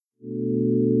Hello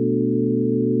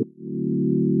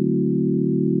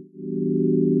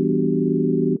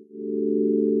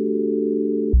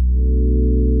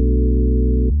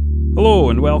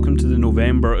and welcome to the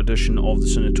November edition of the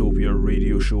Cinetopia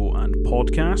radio show and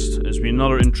podcast. It's been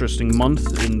another interesting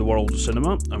month in the world of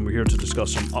cinema, and we're here to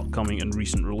discuss some upcoming and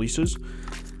recent releases.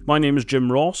 My name is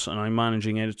Jim Ross, and I'm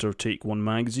managing editor of Take One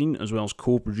magazine, as well as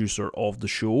co-producer of the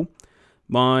show.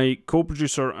 My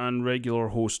co-producer and regular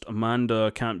host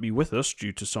Amanda can't be with us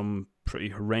due to some pretty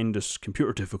horrendous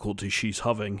computer difficulties she's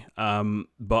having,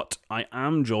 but I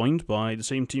am joined by the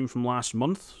same team from last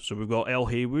month. So we've got Elle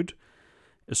Haywood,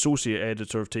 associate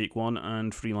editor of Take One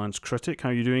and freelance critic. How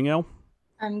are you doing, Elle?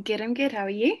 I'm good. How are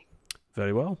you?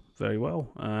 Very well, very well.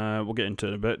 We'll get into it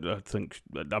in a bit. I think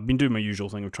I've been doing my usual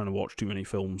thing of trying to watch too many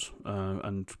films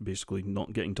and basically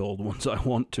not getting to all the ones that I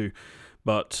want to.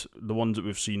 But the ones that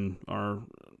we've seen are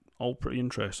all pretty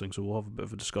interesting, so we'll have a bit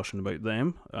of a discussion about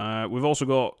them. We've also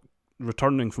got,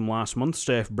 returning from last month,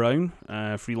 Steph Brown,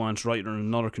 freelance writer and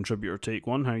another contributor to Take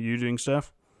One. How are you doing,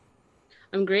 Steph?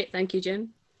 I'm great, thank you, Jim.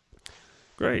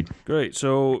 Great.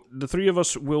 So the three of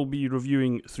us will be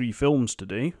reviewing three films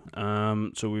today.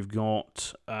 So we've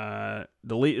got the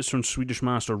latest from Swedish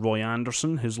master Roy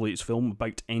Andersson, his latest film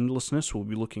about endlessness we'll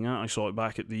be looking at. I saw it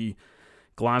back at the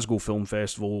Glasgow Film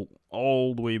Festival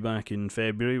all the way back in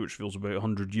February, which feels about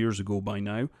 100 years ago by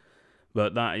now.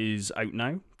 But that is out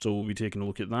now, so we'll be taking a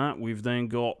look at that. We've then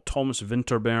got Thomas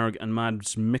Vinterberg and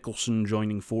Mads Mikkelsen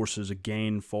joining forces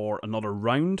again for another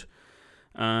round.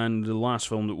 And the last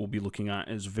film that we'll be looking at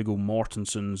is Viggo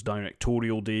Mortensen's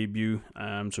directorial debut.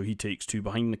 So he takes two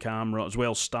behind the camera, as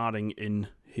well as starring in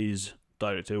his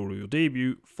directorial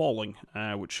debut, Falling,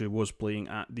 which was playing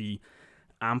at the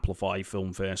Amplify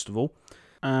Film Festival.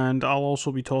 And I'll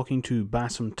also be talking to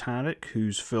Bassam Tariq,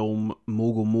 whose film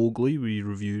Mogul Mowgli we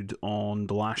reviewed on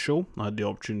the last show. I had the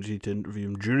opportunity to interview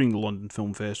him during the London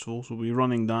Film Festival, so we'll be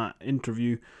running that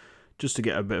interview just to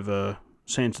get a bit of a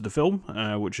sense of the film,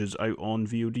 which is out on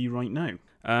VOD right now.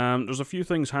 There's a few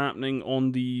things happening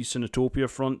on the Cinetopia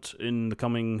front in the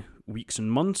coming weeks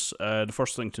and months. The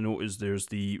first thing to note is there's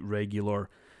the regular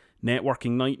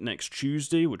networking night next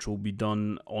Tuesday, which will be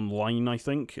done online, I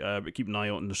think, but keep an eye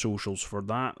out on the socials for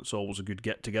that. It's always a good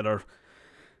get-together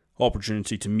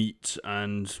opportunity to meet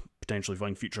and potentially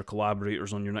find future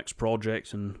collaborators on your next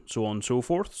project and so on and so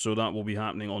forth. So that will be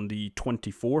happening on the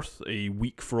 24th, a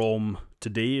week from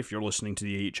today if you're listening to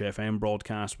the HFM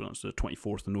broadcast, but that's the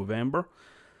 24th of November.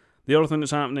 The other thing that's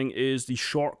happening is the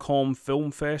Shortcom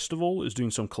Film Festival is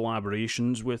doing some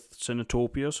collaborations with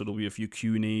Cinetopia, so there'll be a few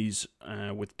Q&As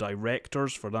with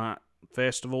directors for that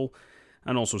festival,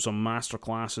 and also some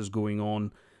masterclasses going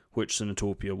on which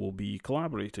Cinetopia will be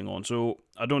collaborating on. So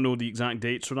I don't know the exact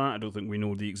dates for that. I don't think we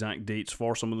know the exact dates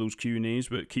for some of those Q&As,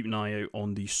 but keep an eye out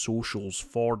on the socials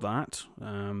for that.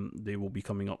 They will be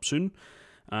coming up soon.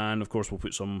 And of course, we'll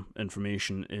put some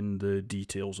information in the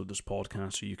details of this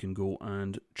podcast so you can go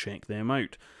and check them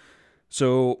out.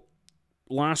 So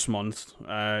last month,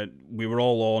 we were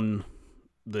all on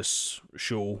this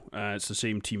show. It's the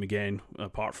same team again,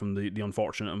 apart from the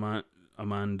unfortunate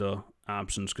Amanda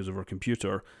absence because of her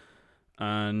computer,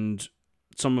 and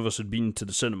some of us had been to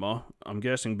the cinema. I'm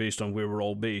guessing based on where we're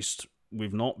all based,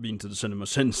 we've not been to the cinema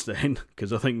since then,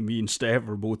 because I think me and Steph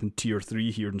are both in Tier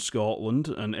 3 here in Scotland,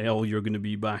 and Elle, you're going to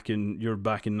be back in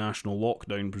national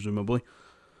lockdown, presumably.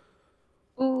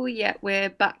 Oh yeah, we're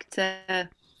back to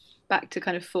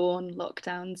kind of full on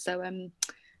lockdown. So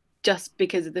just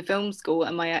because of the film school,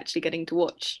 am I actually getting to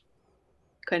watch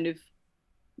kind of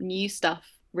new stuff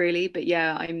really? But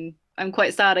yeah, I'm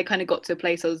quite sad. I kind of got to a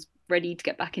place I was ready to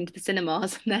get back into the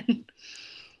cinemas, and then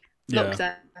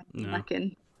lockdown back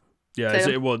in. Yeah,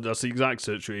 So, that's the exact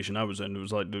situation I was in. It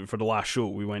was like for the last show,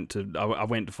 I went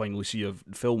to finally see a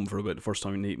film for about the first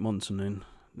time in 8 months, and then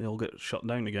they all get shut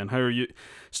down again. How are you,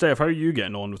 Steph? How are you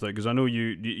getting on with it? Because I know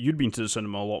you'd been to the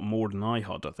cinema a lot more than I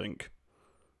had, I think.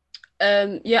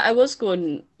 Yeah, I was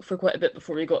going for quite a bit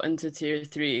before we got into Tier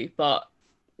 3, but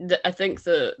I think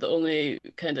the only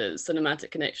kind of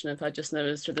cinematic connection I've had just now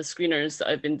is to the screeners that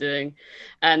I've been doing,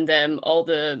 and all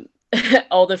the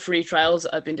all the free trials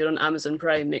that I've been doing on Amazon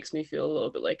Prime makes me feel a little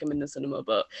bit like I'm in the cinema,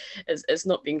 but it's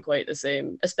not been quite the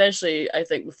same. Especially, I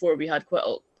think before we had quite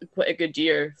a good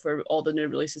year for all the new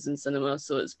releases in cinema,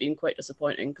 so it's been quite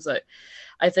disappointing because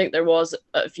I think there was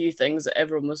a few things that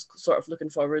everyone was sort of looking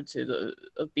forward to that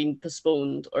have been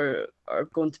postponed or are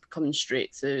going to be coming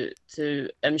straight to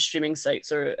streaming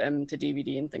sites or to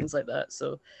DVD and things like that.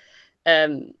 So,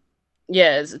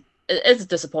 yeah, it's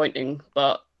disappointing,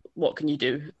 but what can you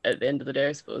do at the end of the day,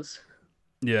 I suppose?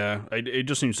 Yeah, it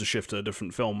just seems to shift to a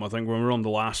different film. I think when we were on the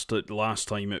last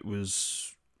time, it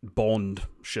was Bond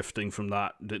shifting from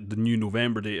that the new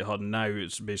November date it had, and now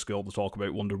it's basically all the talk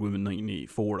about Wonder Woman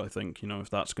 1984. I think, if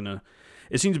that's gonna,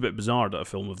 it seems a bit bizarre that a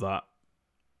film of that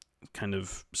kind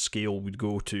of scale would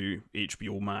go to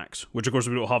HBO Max, which of course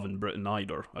we don't have in Britain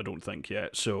either, I don't think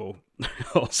yet. So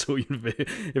also,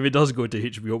 if it does go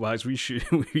to HBO Max, we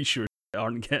sure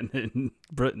aren't getting it in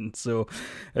Britain. So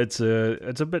it's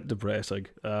a bit depressing.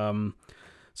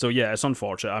 So yeah, it's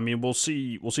unfortunate. I mean, we'll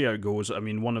see how it goes. I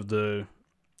mean,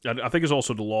 I think it's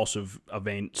also the loss of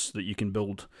events that you can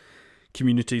build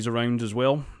communities around as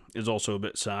well is also a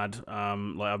bit sad.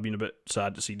 I've been a bit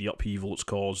sad to see the upheaval it's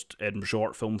caused Edinburgh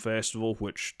Short Film Festival,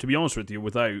 which, to be honest with you,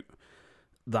 without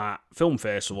that film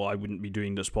festival, I wouldn't be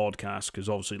doing this podcast, because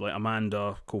obviously, like,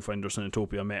 Amanda, co-founder of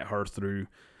Cinetopia, I met her through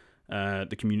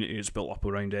the community that's built up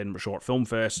around Edinburgh Short Film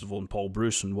Festival, and Paul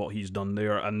Bruce and what he's done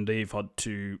there, and they've had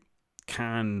to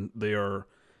can their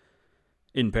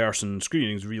in-person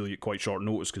screenings really at quite short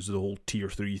notice because of the whole Tier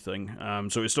 3 thing.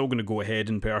 So it's still going to go ahead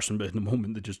in person, but in the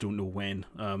moment they just don't know when,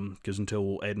 because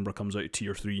until Edinburgh comes out of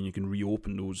Tier 3 and you can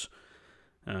reopen those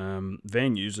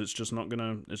venues, it's just not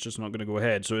gonna go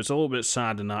ahead. So it's a little bit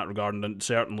sad in that regard, and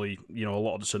certainly, a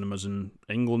lot of the cinemas in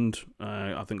England,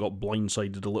 I think, got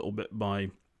blindsided a little bit by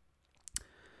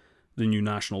the new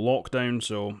national lockdown.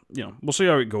 So we'll see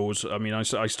how it goes. I mean, I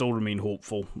still remain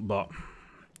hopeful, but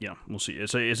yeah, we'll see.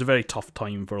 It's a very tough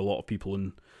time for a lot of people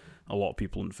in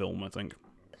film, I think.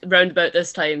 Round about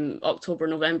this time, October,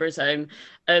 November time,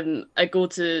 I go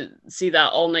to see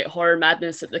that All Night Horror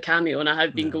Madness at the Cameo, and I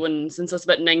have been going since I was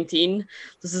about 19.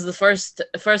 This is the first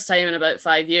time in about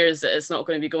 5 years that it's not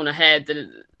going to be going ahead,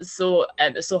 and it's so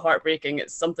heartbreaking.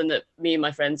 It's something that me and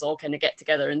my friends all kind of get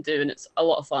together and do, and it's a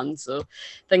lot of fun. So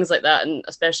things like that, and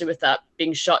especially with that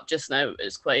being shut just now,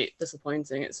 is quite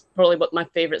disappointing. It's probably my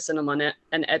favourite cinema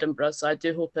in Edinburgh, so I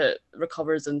do hope it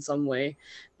recovers in some way.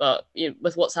 But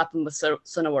with what's happened with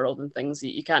Cineworld and things,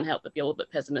 you can't help but be a little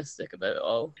bit pessimistic about it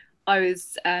all. I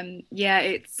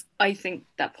think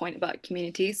that point about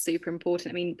community is super important.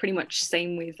 I mean, pretty much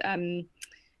same with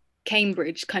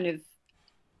Cambridge, kind of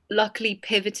luckily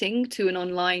pivoting to an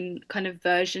online kind of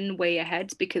version way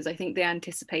ahead, because I think they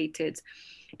anticipated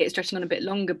it stretching on a bit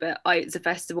longer. But it's a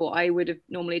festival I would have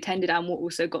normally attended, and what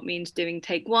also got me into doing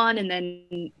Take One, and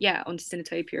then onto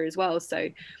Cinetopia as well. So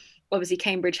obviously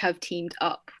Cambridge have teamed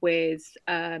up with,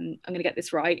 I'm going to get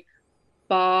this right,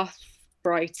 Bath,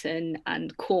 Brighton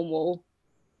and Cornwall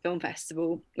Film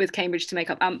Festival with Cambridge to make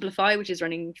up Amplify, which is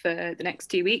running for the next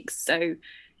 2 weeks. So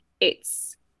it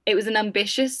was an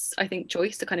ambitious, I think,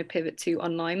 choice to kind of pivot to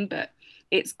online, but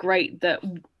it's great that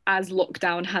as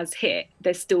lockdown has hit,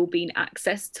 there's still been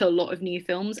access to a lot of new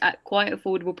films at quite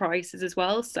affordable prices as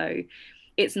well. So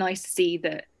it's nice to see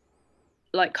that,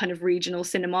 like, kind of regional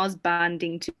cinemas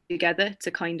banding together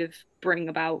to kind of bring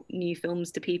about new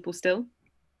films to people still.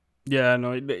 Yeah,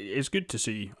 no, it's good to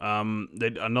see.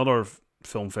 Another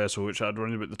film festival, which I'd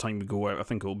around about the time we go out, I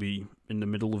think it'll be in the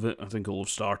middle of it, I think it'll have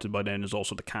started by then, is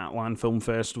also the Catalan Film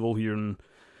Festival here in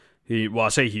I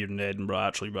say here in Edinburgh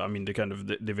actually, but I mean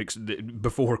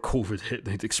before COVID hit,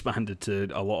 they'd expanded to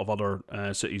a lot of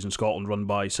other cities in Scotland run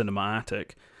by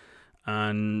Cinematic,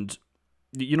 and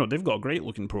they've got a great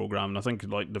looking programme, and I think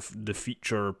like the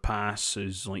feature pass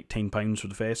is like £10 for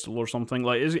the festival or something.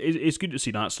 Like it's good to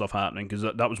see that stuff happening, because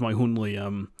that was my only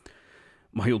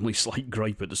slight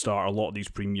gripe at the start. A lot of these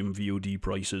premium VOD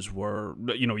prices were,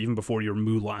 even before your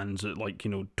Mulans at like,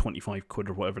 25 quid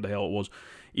or whatever the hell it was,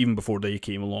 even before they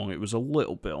came along, it was a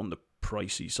little bit on the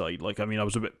pricey side. Like, I mean, I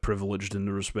was a bit privileged in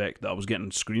the respect that I was getting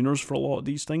screeners for a lot of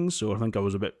these things, so I think I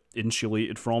was a bit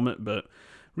insulated from it, but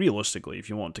realistically, if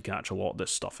you want to catch a lot of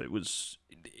this stuff, it was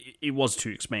too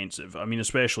expensive. I mean,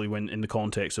 especially when in the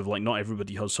context of, like, not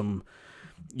everybody has some,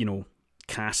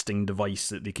 casting device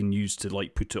that they can use to,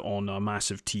 like, put it on a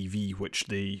massive TV which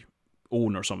they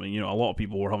own or something. A lot of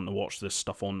people were having to watch this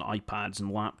stuff on iPads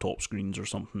and laptop screens or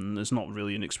something. It's not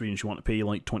really an experience you want to pay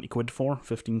like 20 quid for,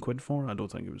 15 quid for. I don't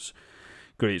think it was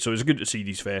great. So it's good to see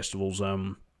these festivals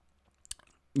having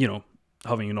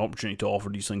an opportunity to offer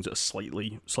these things at a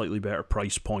slightly better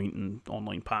price point and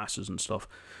online passes and stuff.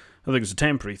 I think it's a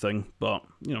temporary thing, but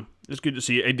it's good to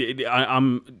see.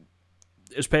 I'm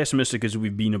as pessimistic as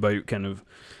we've been about kind of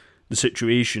the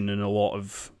situation in a lot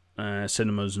of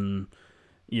cinemas and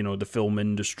the film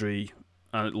industry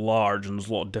at large, and there's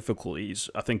a lot of difficulties.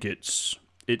 I think it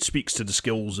speaks to the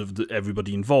skills of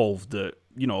everybody involved that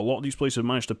a lot of these places have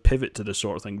managed to pivot to this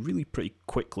sort of thing really pretty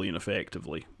quickly and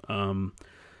effectively.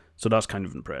 So that's kind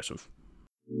of impressive.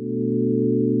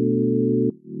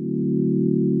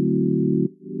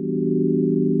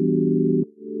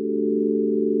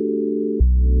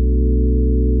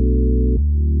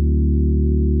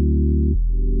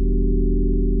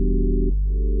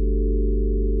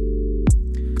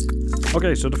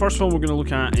 Okay, so the first film we're going to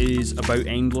look at is About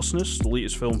Endlessness, the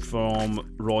latest film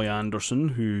from Roy Andersson,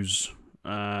 who's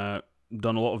done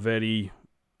a lot of very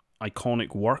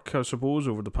iconic work, I suppose,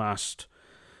 over the past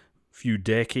few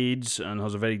decades, and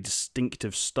has a very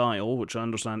distinctive style, which I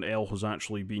understand Elle has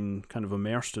actually been kind of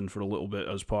immersed in for a little bit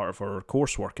as part of her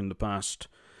coursework in the past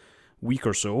week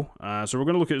or so. So we're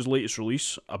going to look at his latest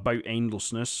release, About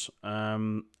Endlessness.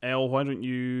 Elle, why don't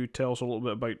you tell us a little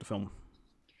bit about the film?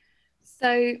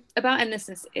 So, About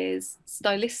Endlessness is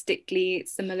stylistically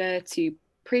similar to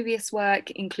previous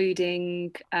work,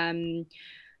 including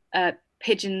a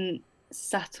pigeon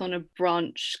sat on a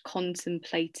branch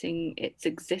contemplating its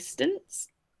existence.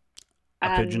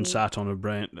 A pigeon sat on a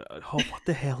branch. Oh, what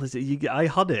the hell is it? I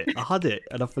had it,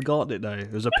 and I've forgotten it now.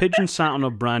 There's a pigeon sat on a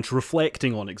branch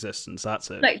reflecting on existence. That's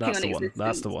it. That's the one.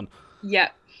 That's the one. Yeah.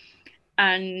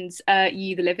 And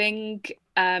You the Living.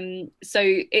 So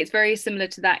it's very similar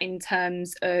to that in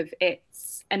terms of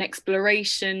it's an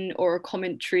exploration or a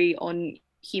commentary on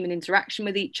human interaction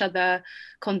with each other,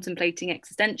 contemplating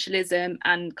existentialism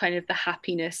and kind of the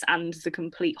happiness and the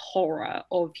complete horror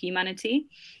of humanity.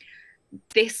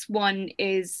 This one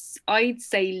is, I'd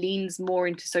say, leans more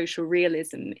into social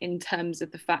realism in terms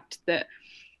of the fact that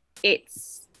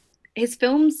his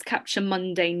films capture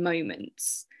mundane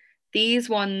moments.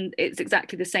 It's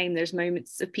exactly the same. There's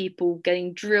moments of people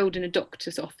getting drilled in a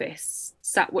doctor's office,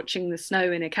 sat watching the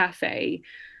snow in a cafe,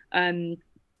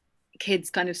 kids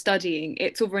kind of studying.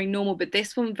 It's all very normal, but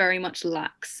this one very much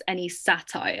lacks any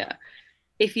satire.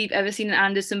 If you've ever seen an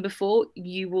Andersson before,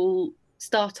 you will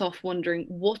start off wondering,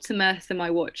 what on earth am I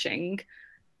watching?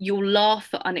 You'll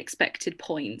laugh at unexpected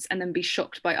points and then be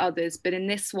shocked by others. But in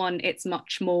this one, it's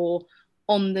much more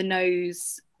on the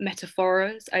nose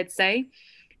metaphors, I'd say.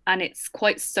 And it's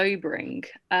quite sobering.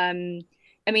 I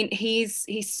mean, he's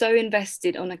so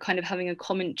invested on a kind of having a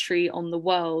commentary on the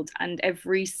world, and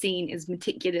every scene is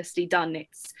meticulously done.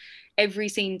 Every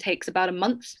scene takes about a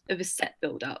month of a set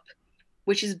build up,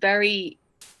 which is very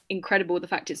incredible. The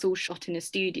fact it's all shot in a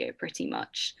studio pretty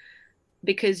much,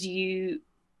 because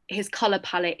his color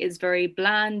palette is very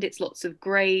bland. It's lots of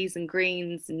grays and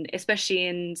greens, and especially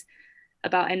in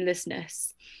About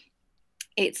Endlessness,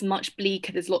 it's much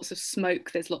bleaker. There's lots of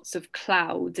smoke, there's lots of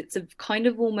clouds. It's a kind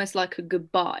of almost like a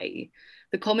goodbye.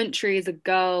 The commentary is a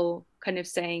girl kind of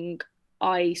saying,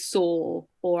 I saw,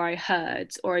 or I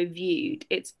heard, or I viewed.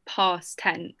 It's past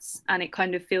tense, and it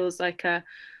kind of feels like a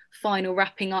final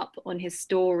wrapping up on his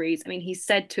stories. I mean, he's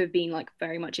said to have been like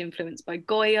very much influenced by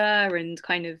Goya, and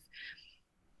kind of,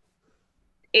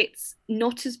 it's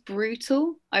not as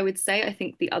brutal, I would say. I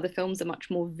think the other films are much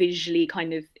more visually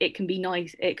kind of, it can be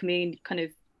nice, it can be kind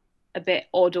of a bit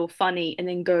odd or funny and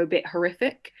then go a bit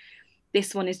horrific.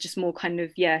 This one is just more kind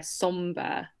of,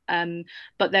 somber.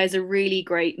 But there's a really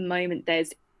great moment.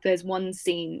 There's one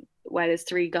scene where there's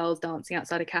three girls dancing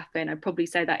outside a cafe, and I'd probably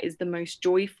say that is the most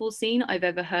joyful scene I've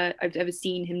ever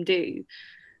seen him do.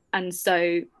 And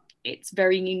so it's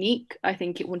very unique. I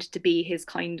think it wanted to be his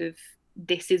kind of,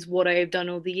 this is what I have done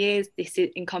all the years.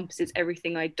 Encompasses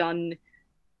everything I've done.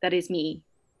 That is me.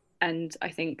 And I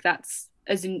think that's,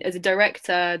 as a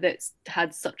director that's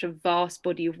had such a vast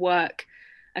body of work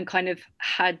and kind of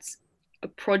had a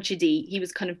prodigy, he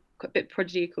was kind of a bit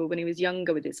prodigal when he was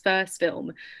younger with his first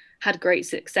film, had great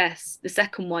success. The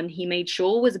second one he made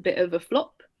sure was a bit of a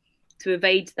flop to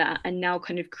evade that, and now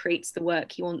kind of creates the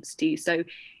work he wants to. So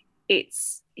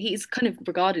he's kind of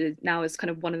regarded now as kind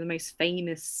of one of the most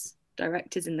famous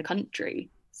directors in the country.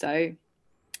 So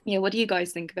yeah, what do you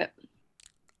guys think of it?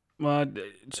 Well,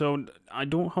 so I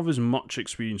don't have as much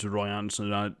experience with Roy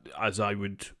Andersson as I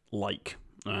would like,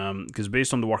 because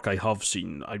based on the work I have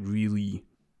seen, I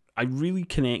really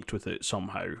connect with it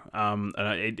somehow, and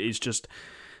it's just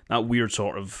that weird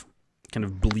sort of kind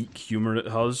of bleak humor it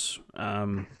has.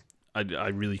 I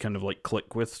really kind of like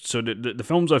click with. So the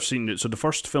films I've seen, so the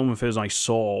first film of his I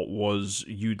saw was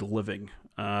You the Living,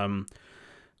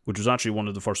 which was actually one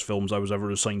of the first films I was ever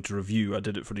assigned to review. I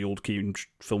did it for the Old Cambridge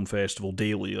Film Festival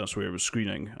Daily. That's where it was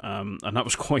screening, and that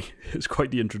was quite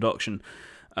the introduction.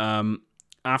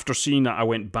 After seeing that, I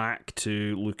went back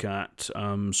to look at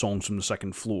Songs from the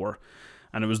Second Floor,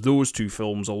 and it was those two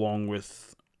films along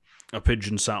with A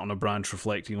Pigeon Sat on a Branch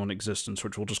Reflecting on Existence,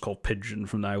 which we'll just call Pigeon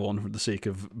from now on for the sake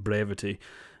of brevity,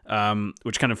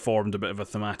 which kind of formed a bit of a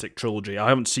thematic trilogy. I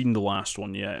haven't seen the last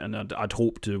one yet, and I'd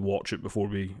hoped to watch it before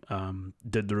we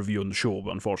did the review on the show,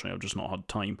 but unfortunately I've just not had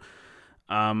time.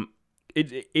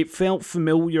 It felt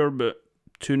familiar, but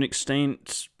to an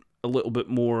extent a little bit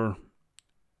more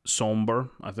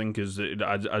somber, I think, as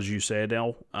you said,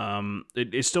 Elle.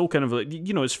 It's still kind of like,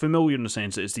 it's familiar in the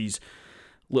sense that it's these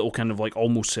little kind of like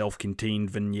almost self-contained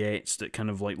vignettes that kind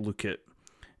of like look at,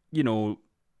 you know,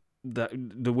 that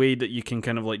the way that you can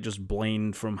kind of like just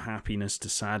blend from happiness to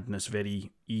sadness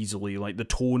very easily. Like the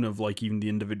tone of like even the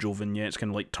individual vignettes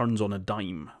kind of like turns on a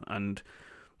dime, and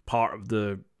part of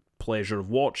the pleasure of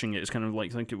watching it is kind of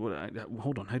like thinking, well,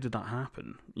 hold on, how did that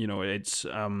happen? You know, it's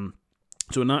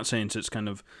so in that sense,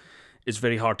 it's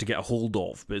very hard to get a hold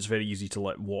of, but it's very easy to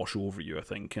let wash over you, I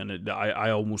think, and I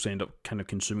almost end up kind of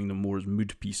consuming them more as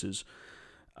mood pieces.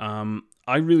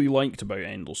 I really liked About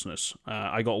Endlessness.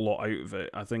 I got a lot out of it.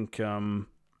 I think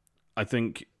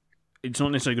it's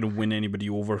not necessarily going to win anybody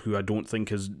over who I don't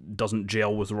think doesn't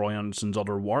gel with Roy Andersson's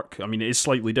other work. I mean, it is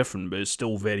slightly different, but it's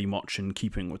still very much in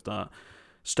keeping with that.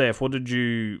 Steph, what did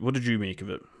you make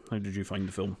of it? How did you find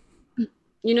the film?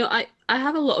 You know, I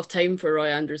have a lot of time for Roy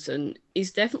Andersson.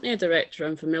 He's definitely a director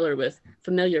I'm familiar with,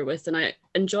 and I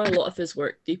enjoy a lot of his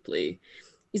work deeply.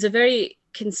 He's a very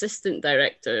consistent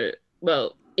director.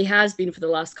 Well, he has been for the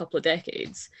last couple of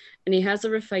decades, and he has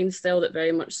a refined style that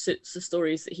very much suits the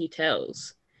stories that he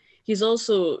tells. He's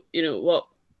also, you know, what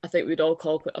I think we'd all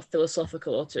call quite a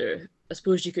philosophical author. I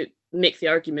suppose you could make the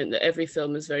argument that every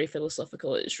film is very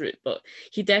philosophical at its root, but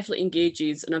he definitely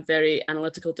engages in a very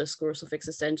analytical discourse of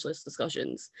existentialist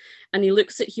discussions, and he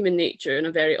looks at human nature in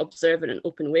a very observant and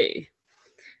open way.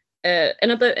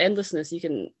 In About Endlessness, you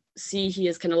can see he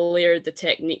has kind of layered the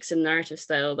techniques and narrative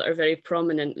style that are very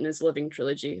prominent in his Living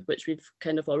trilogy, which we've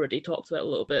kind of already talked about a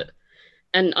little bit.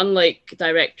 And unlike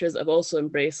directors that have also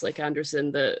embraced, like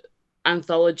Anderson, the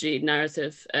anthology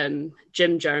narrative,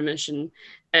 Jim Jarmusch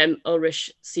and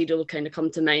Ulrich Seidel kind of come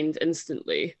to mind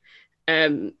instantly.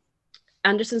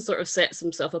 Anderson sort of sets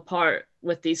himself apart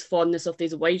with these fondness of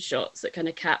these wide shots that kind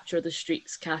of capture the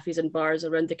streets, cafes, and bars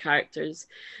around the characters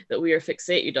that we are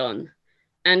fixated on.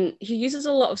 And he uses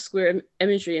a lot of square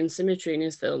imagery and symmetry in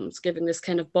his films, giving this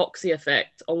kind of boxy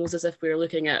effect, almost as if we were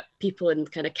looking at people in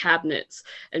kind of cabinets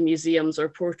in museums or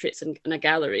portraits in a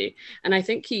gallery. And I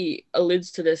think he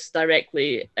alludes to this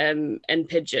directly in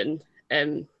Pigeon.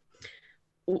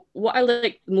 What I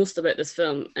like most about this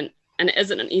film, and it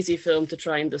isn't an easy film to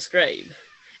try and describe,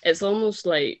 it's almost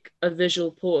like a visual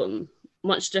poem,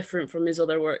 much different from his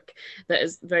other work that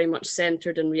is very much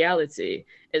centered in reality.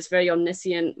 It's very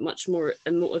omniscient, much more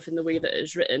emotive in the way that it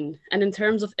is written. And in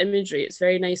terms of imagery, it's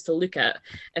very nice to look at,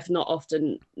 if not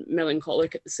often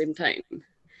melancholic at the same time.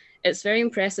 It's very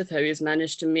impressive how he's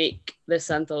managed to make this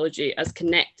anthology as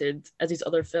connected as his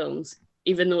other films,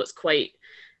 even though it's quite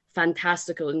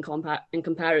fantastical in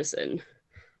comparison.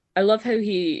 I love how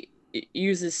he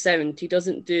uses sound. He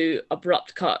doesn't do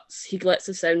abrupt cuts. He lets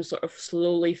the sound sort of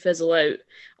slowly fizzle out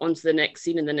onto the next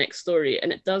scene and the next story,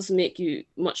 and it does make you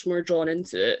much more drawn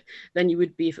into it than you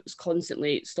would be if it was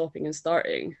constantly stopping and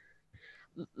starting.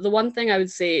 The one thing I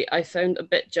would say I found a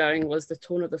bit jarring was the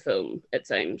tone of the film at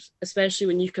times, especially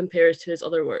when you compare it to his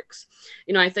other works.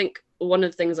 You know, I think one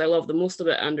of the things I love the most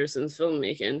about Anderson's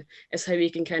filmmaking is how he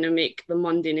can kind of make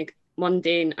the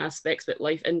mundane aspects of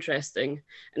life interesting,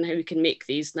 and how we can make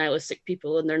these nihilistic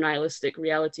people and their nihilistic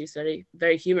realities very,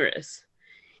 very humorous.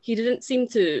 He didn't seem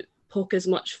to poke as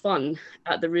much fun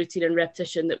at the routine and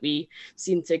repetition that we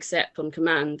seem to accept on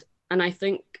command. And I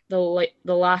think the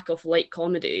lack of light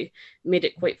comedy made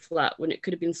it quite flat when it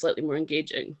could have been slightly more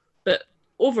engaging. But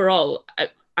overall,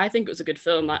 I think it was a good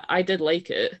film. I did like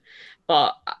it,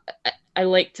 but I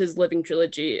liked his Living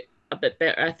trilogy a bit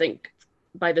better, I think,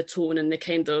 by the tone and the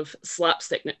kind of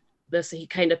slapstickness he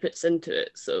kind of puts into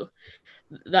it. So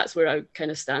that's where I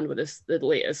kind of stand with the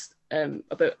latest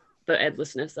about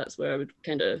Endlessness. That's where I would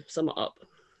kind of sum it up.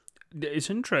 It's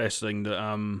interesting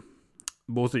that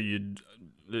both of you,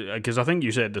 because I think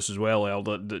you said this as well, El,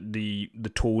 that the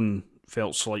tone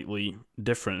felt slightly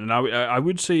different, and I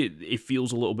would say it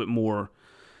feels a little bit more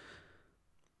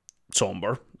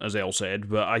somber, as El said.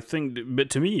 But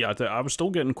to me, I was still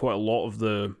getting quite a lot of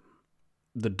the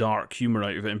dark humor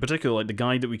out of it. In particular, like the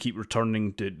guy we keep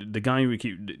returning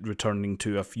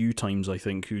to a few times, I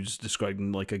think, who's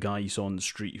describing like a guy he saw on the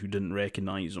street who didn't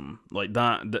recognize him. Like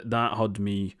that had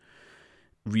me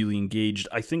really engaged.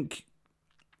 I think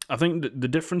the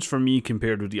difference for me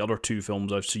compared with the other two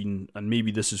films I've seen, and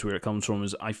maybe this is where it comes from,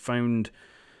 is I found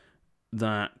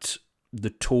that the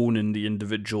tone in the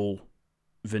individual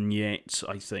vignettes,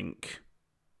 I think,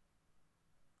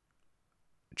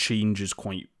 changes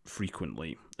quite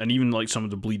frequently. And even like some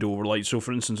of the bleed over lights. So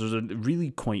for instance, there's a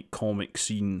really quite comic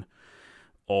scene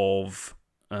of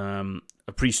a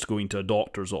priest going to a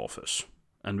doctor's office.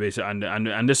 And basically,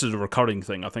 and this is a recurring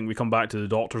thing. I think we come back to the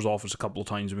doctor's office a couple of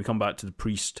times, and we come back to the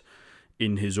priest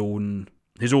in his own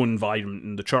environment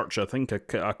in the church, I think,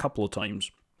 a couple of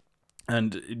times.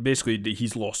 and basically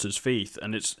he's lost his faith,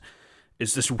 and it's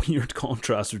this weird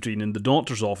contrast between in the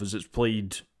doctor's office it's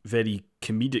played very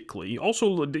comedically,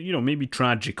 also maybe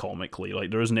tragicomically,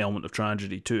 like there is an element of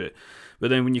tragedy to it, but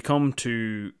then when you come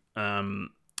to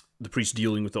the priest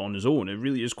dealing with it on his own, it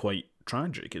really is quite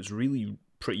tragic. It's really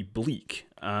pretty bleak.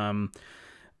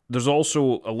 There's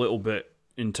also a little bit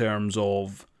in terms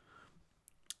of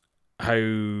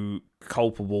how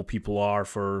culpable people are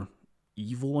for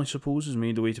evil, I suppose, is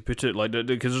maybe the way to put it. Like,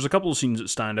 because there's a couple of scenes that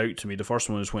stand out to me. The first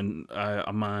one is when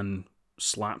a man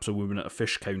slaps a woman at a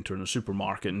fish counter in a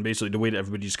supermarket, and basically the way that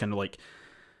everybody's kind of like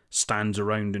stands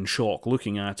around in shock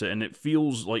looking at it, and it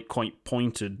feels like quite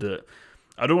pointed that.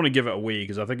 I don't want to give it away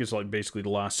because I think it's like basically the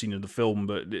last scene of the film,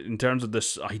 but in terms of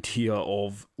this idea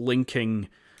of linking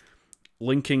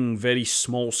very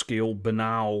small scale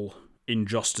banal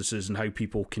injustices and how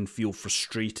people can feel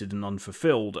frustrated and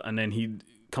unfulfilled, and then he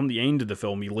come the end of the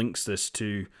film he links this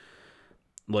to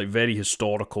like very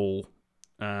historical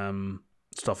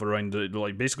stuff around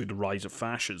basically the rise of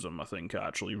fascism, I think,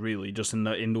 actually, really, just in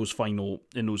those final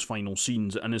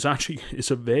scenes. And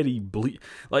it's a very bleak,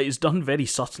 like, it's done very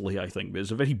subtly, I think, but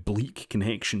it's a very bleak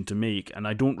connection to make, and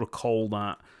I don't recall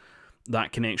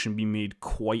that connection being made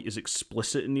quite as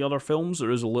explicit in the other films. There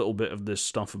is a little bit of this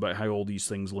stuff about how all these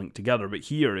things link together, but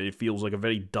here it feels like a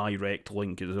very direct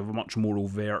link. It's a much more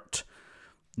overt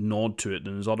nod to it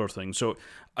than his other things. So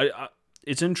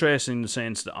it's interesting in the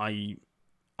sense that I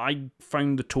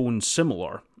found the tone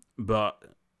similar, but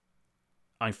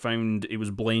I found it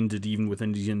was blended even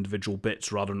within these individual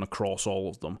bits rather than across all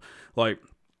of them. Like,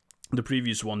 the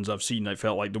previous ones I've seen, I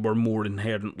felt like there were more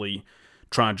inherently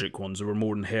tragic ones, there were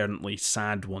more inherently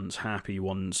sad ones, happy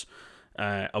ones,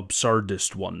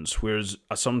 absurdist ones, whereas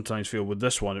I sometimes feel with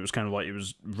this one, it was kind of like it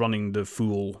was running the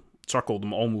full circle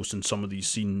them almost in some of these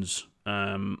scenes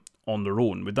on their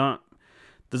own.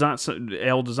 Does that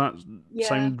Yeah.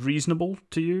 sound reasonable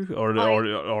to you, or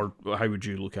how would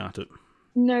you look at it?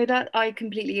 No, that I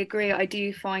completely agree. I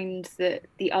do find that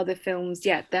the other films,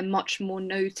 yeah, they're much more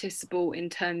noticeable in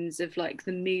terms of like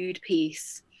the mood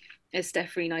piece, as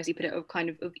Stephanie nicely put it, of kind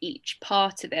of each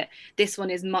part of it. This one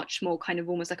is much more kind of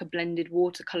almost like a blended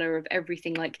watercolor of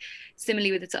everything. Like,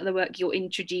 similarly with this other work, you're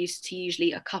introduced to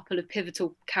usually a couple of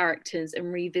pivotal characters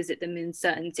and revisit them in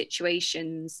certain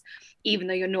situations, even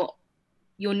though you're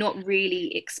not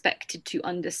really expected to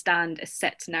understand a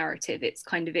set narrative. It's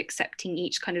kind of accepting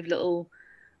each kind of little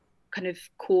kind of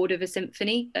chord of a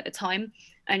symphony at a time,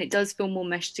 and it does feel more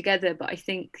meshed together. But I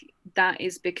think that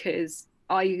is because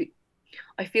I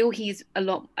feel he's a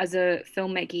lot, as a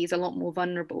filmmaker, he's a lot more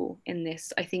vulnerable in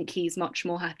this. I think he's much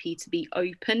more happy to be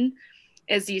open.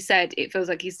 As you said, it feels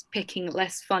like he's picking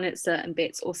less fun at certain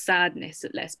bits or sadness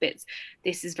at less bits.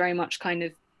 This is very much kind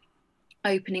of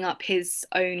opening up his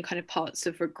own kind of parts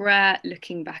of regret,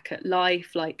 looking back at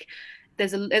life. Like,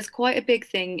 there's quite a big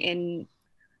thing in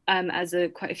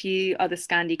quite a few other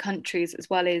Scandi countries, as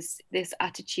well as this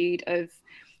attitude of,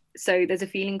 so there's a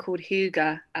feeling called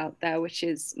hygge out there, which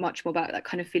is much more about that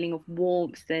kind of feeling of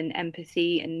warmth and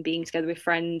empathy and being together with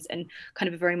friends and kind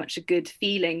of a very much a good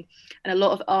feeling. And a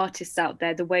lot of artists out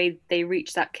there, the way they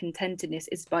reach that contentedness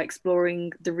is by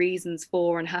exploring the reasons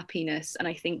for unhappiness. And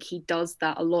I think he does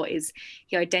that a lot, is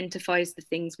he identifies the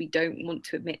things we don't want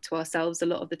to admit to ourselves a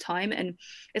lot of the time. And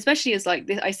especially as like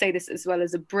this, I say this as well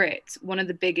as a Brit, one of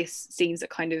the biggest scenes that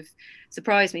kind of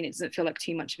surprised me, and it doesn't feel like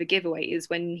too much of a giveaway, is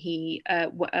when he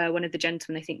one of the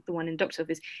gentlemen, I think the one in Doctor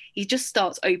Office, he just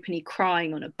starts openly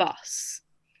crying on a bus.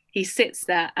 He sits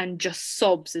there and just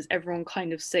sobs as everyone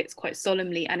kind of sits quite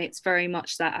solemnly, and it's very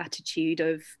much that attitude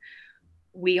of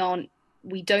we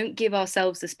don't give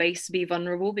ourselves the space to be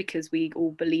vulnerable because we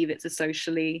all believe it's a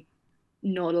socially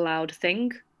not allowed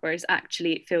thing, whereas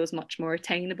actually it feels much more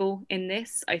attainable in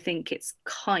this. I think it's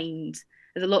kind.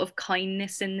 There's a lot of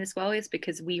kindness in this, well, is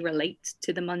because we relate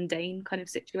to the mundane kind of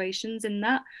situations in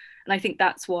that. And I think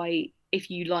that's why,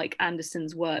 if you like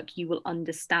Anderson's work, you will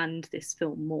understand this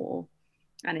film more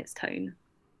and its tone.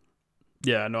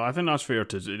 Yeah, no, I think that's fair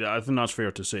to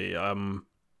say.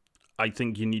 I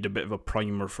think you need a bit of a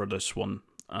primer for this one.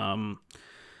 As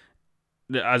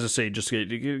I say, just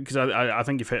because I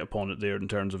think you've hit upon it there in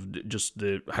terms of just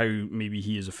how maybe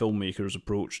he as a filmmaker has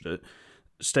approached it.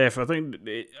 Steph, I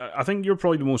think you're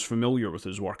probably the most familiar with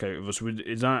his work out of us.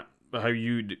 Is that how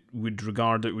you would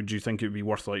regard it? Would you think it would be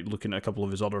worth like looking at a couple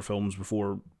of his other films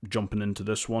before jumping into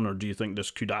this one, or do you think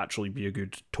this could actually be a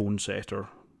good tone setter?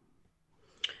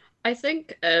 I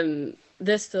think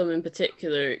this film in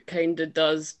particular kind of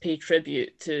does pay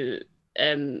tribute to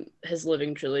his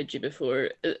Living trilogy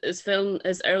before.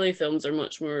 His early films are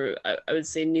much more, I would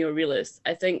say, neorealist.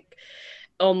 I think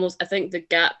almost, I think the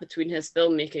gap between his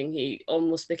filmmaking, he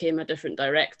almost became a different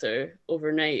director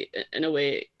overnight in a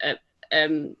way.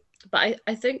 But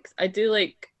I think I do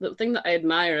like the thing that I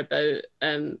admire about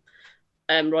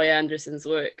Roy Andersson's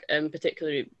work,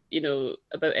 particularly,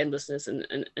 about endlessness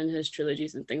and his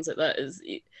trilogies and things like that, is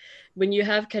when you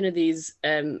have kind of these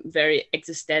very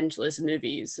existentialist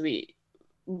movies,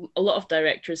 a lot of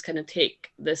directors kind of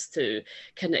take this to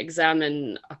kind of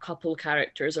examine a couple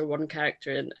characters or one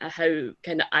character and how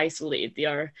kind of isolated they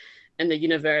are in the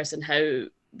universe, and how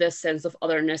this sense of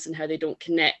otherness and how they don't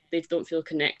feel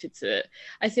connected to it.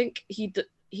 I think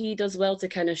he does well to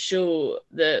kind of show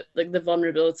the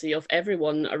vulnerability of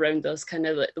everyone around us, kind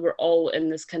of like we're all in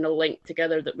this kind of link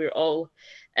together, that we're all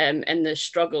in the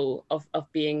struggle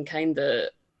of being kind of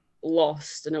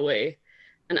lost in a way.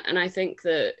 And I think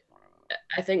that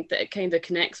it kind of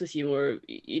connects with you, or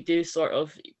you do sort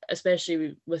of,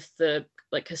 especially with the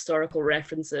like historical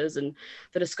references and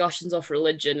the discussions of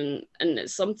religion, and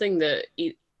it's something that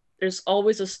there's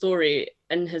always a story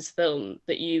in his film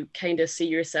that you kind of see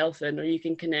yourself in or you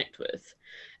can connect with,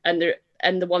 and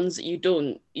the ones that you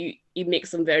don't, he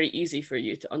makes them very easy for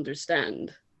you to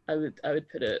understand. I would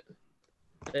put it.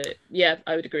 But yeah,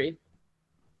 I would agree.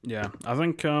 Yeah, I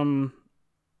think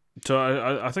so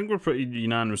I think we're pretty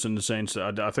unanimous in the sense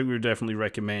that I think we would definitely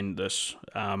recommend this.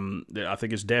 I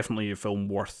think it's definitely a film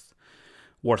worth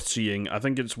seeing. I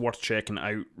think it's worth checking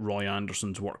out Roy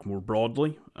Andersson's work more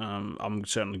broadly. I'm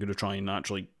certainly going to try and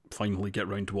actually finally get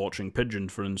round to watching Pigeon,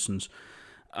 for instance.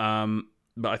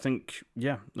 But I think,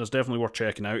 yeah, that's definitely worth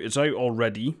checking out. It's out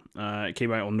already. It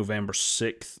came out on November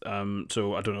 6th.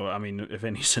 So I don't know. I mean, if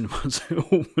any cinemas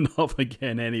open up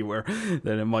again anywhere,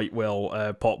 then it might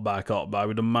well pop back up. But I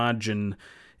would imagine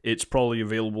it's probably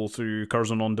available through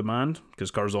Curzon On Demand,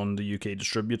 because Curzon, the UK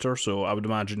distributor. So I would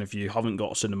imagine if you haven't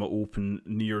got a cinema open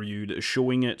near you that is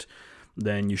showing it,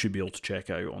 then you should be able to check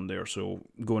it out on there. So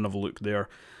go and have a look there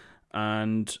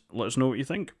and let us know what you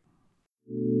think.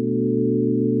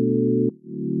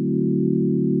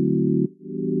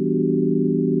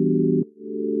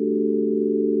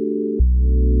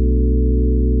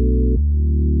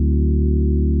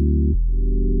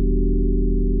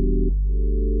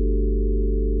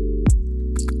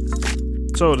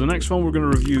 So the next film we're going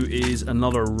to review is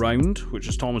Another Round, which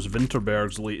is Thomas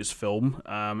Vinterberg's latest film.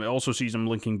 It also sees him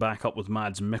linking back up with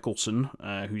Mads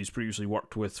Mikkelsen, who he's previously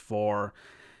worked with for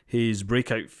his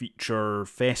breakout feature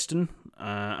Festen,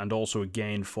 and also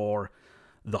again for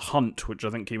The Hunt, which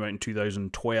I think came out in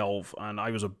 2012, and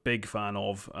I was a big fan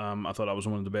of. I thought that was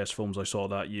one of the best films I saw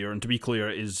that year. And to be clear,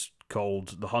 it is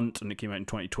called The Hunt, and it came out in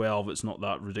 2012. It's not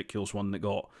that ridiculous one that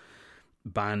got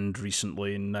banned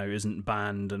recently and now isn't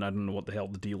banned, and I don't know what the hell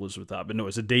the deal is with that, but no,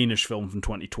 it's a Danish film from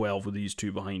 2012 with these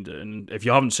two behind it, and if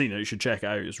you haven't seen it, you should check it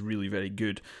out. It's really very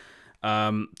good.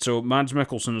 So Mads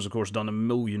Mikkelsen has of course done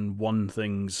 1,000,001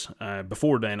 things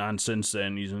before then and since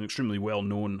then. He's an extremely well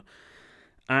known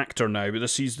actor now, but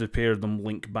this sees the pair of them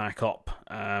link back up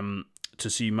to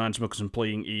see Mads Mikkelsen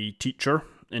playing a teacher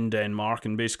in Denmark,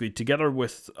 and basically together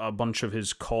with a bunch of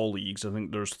his colleagues, I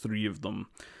think there's 3 of them,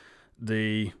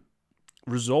 they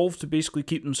resolve to basically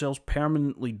keep themselves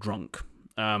permanently drunk.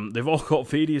 They've all got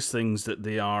various things that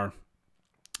they are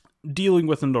dealing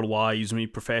with in their lives, maybe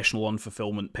professional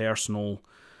unfulfillment, personal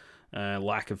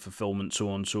lack of fulfillment, so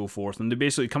on and so forth. And they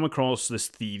basically come across this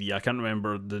theory. I can't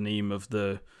remember the name of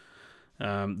the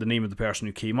person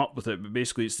who came up with it, but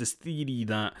basically it's this theory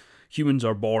that humans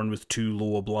are born with too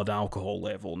low a blood alcohol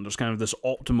level, and there's kind of this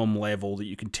optimum level that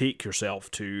you can take yourself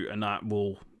to, and that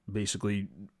will basically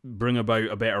bring about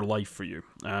a better life for you.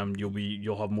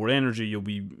 You'll have more energy, you'll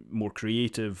be more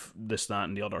creative, this, that,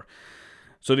 and the other.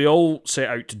 So they all set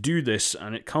out to do this,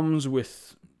 and it comes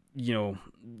with,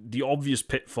 the obvious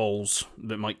pitfalls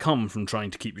that might come from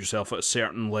trying to keep yourself at a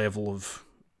certain level of,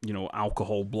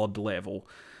 alcohol blood level.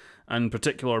 And in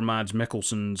particular, Mads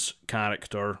Mikkelsen's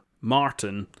character,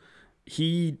 Martin,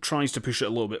 he tries to push it a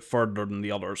little bit further than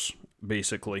the others,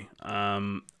 basically.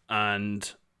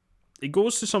 And it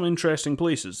goes to some interesting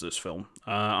places, this film.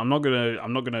 I'm not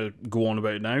gonna go on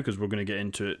about it now because we're gonna get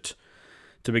into it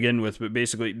to begin with. But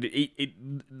basically,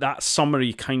 that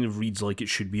summary kind of reads like it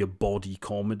should be a body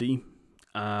comedy,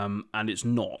 and it's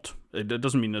not. It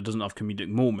doesn't mean it doesn't have comedic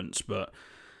moments, but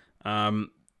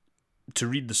to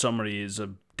read the summary is a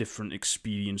different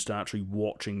experience to actually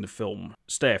watching the film.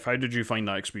 Steph, how did you find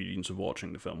that experience of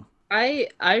watching the film? I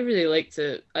really liked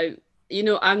it.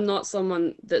 I'm not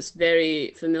someone that's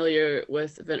very familiar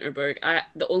with Vinterberg.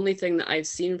 The only thing that I've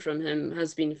seen from him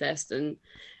has been Festen,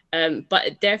 but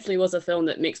it definitely was a film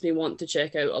that makes me want to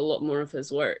check out a lot more of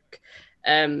his work.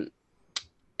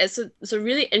 It's a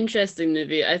really interesting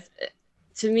movie.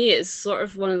 to me, it's sort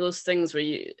of one of those things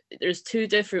where there's two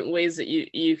different ways that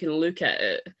you can look at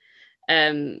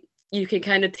it. You can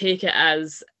kind of take it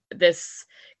as this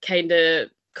kind of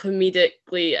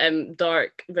comedically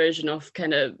dark version of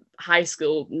kind of high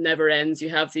school never ends. You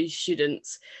have these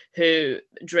students who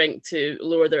drink to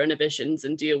lower their inhibitions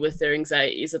and deal with their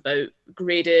anxieties about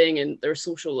grading and their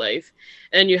social life.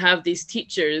 And you have these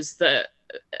teachers that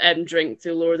drink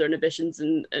to lower their inhibitions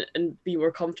and be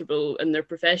more comfortable in their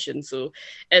profession. So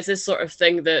it's this sort of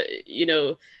thing that, you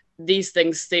know, these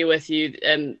things stay with you,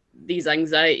 and these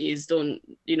anxieties don't,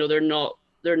 you know, they're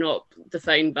not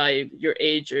defined by your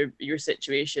age or your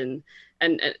situation,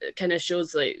 and it kind of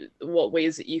shows like what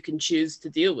ways that you can choose to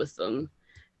deal with them.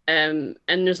 And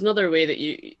there's another way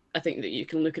that I think that you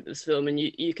can look at this film, and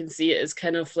you can see it as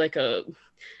kind of like a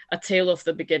tale of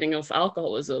the beginning of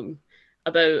alcoholism,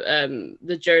 about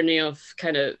the journey of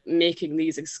kind of making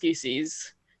these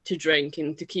excuses to drink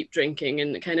and to keep drinking,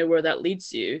 and kind of where that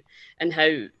leads you, and how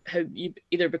you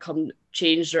either become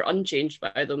changed or unchanged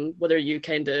by them, whether you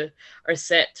kind of are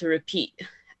set to repeat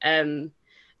to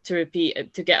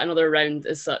get another round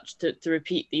as such, to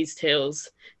repeat these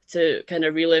tales, to kind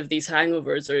of relive these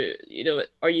hangovers, or, you know,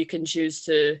 or you can choose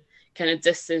to kind of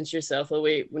distance yourself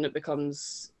away when it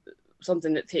becomes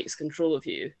something that takes control of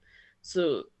you.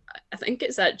 So I think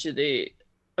it's actually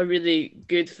a really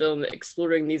good film at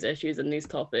exploring these issues and these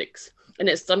topics, and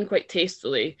it's done quite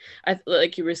tastefully.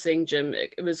 Like you were saying, Jim,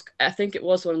 it was. I think it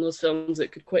was one of those films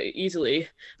that could quite easily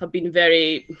have been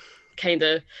very kind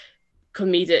of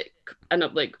comedic and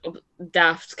like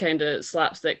daft kind of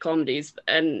slapstick comedies,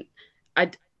 and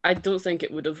I don't think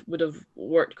it would have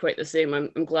worked quite the same.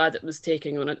 I'm glad it was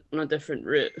taking on a different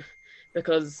route,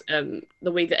 because the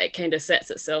way that it kind of sets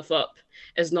itself up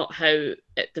is not how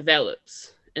it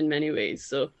develops in many ways.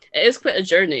 So it is quite a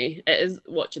journey. It is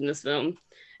watching this film.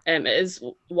 It is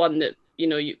one that, you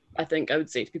know, I think I would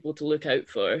say to people to look out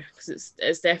for, because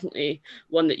it's definitely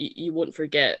one that you won't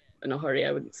forget in a hurry,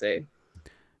 I wouldn't say.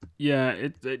 Yeah,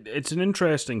 it's an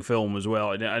interesting film as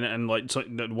well, and like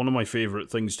one of my favourite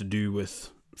things to do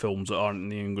with films that aren't in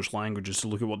the English language is to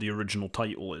look at what the original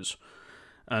title is.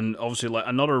 And obviously, like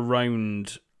Another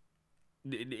Round,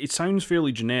 it sounds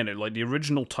fairly generic. Like the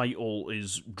original title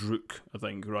is Druk, I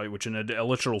think, right? Which in a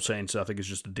literal sense, I think is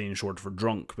just a Danish word for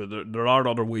drunk. But there are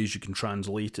other ways you can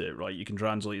translate it, right? You can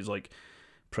translate it as like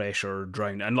pressure,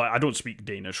 drown, and like I don't speak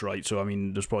Danish, right? So I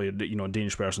mean, there's probably a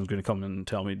Danish person's going to come and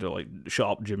tell me to like shut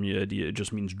up, Jim, you idiot. It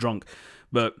just means drunk,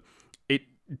 but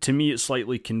to me, it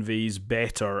slightly conveys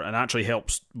better and actually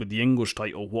helps with the English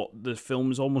title what the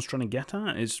film is almost trying to get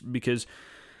at. Is because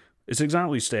it's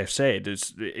exactly as Steph said.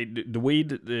 The way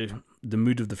that the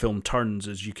mood of the film turns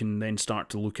is you can then start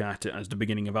to look at it as the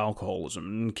beginning of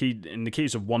alcoholism. In the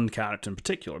case of one character in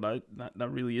particular, that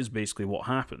really is basically what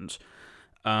happens.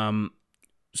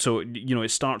 So, you know,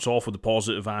 it starts off with the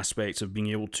positive aspects of being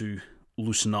able to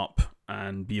loosen up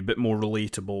and be a bit more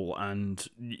relatable, and,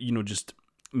 you know, just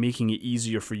making it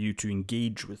easier for you to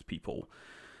engage with people.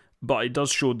 But it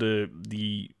does show the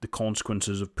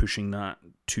consequences of pushing that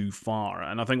too far.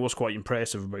 And I think what's quite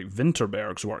impressive about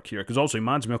Vinterberg's work here, because also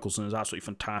Mads Mikkelsen is absolutely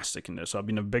fantastic in this. I've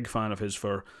been a big fan of his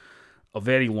for a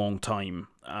very long time.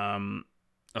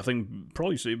 I think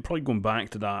probably going back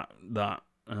to that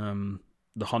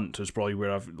The Hunt is probably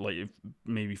where I've like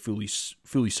maybe fully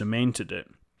cemented it.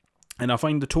 And I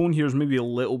find the tone here is maybe a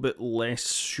little bit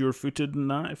less sure-footed than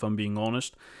that, if I'm being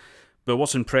honest. But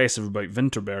what's impressive about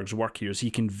Vinterberg's work here is he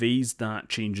conveys that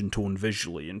change in tone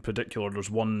visually. In particular,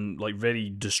 there's one like very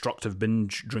destructive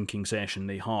binge drinking session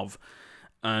they have,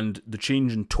 and the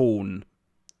change in tone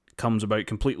comes about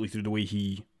completely through the way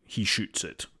he shoots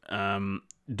it.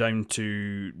 Down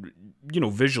to, you know,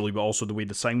 visually, but also the way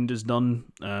the sound is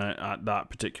done at that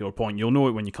particular point. You'll know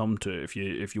it when you come to it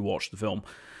if you watch the film.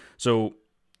 So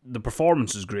the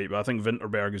performance is great, but I think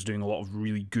Vinterberg is doing a lot of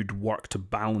really good work to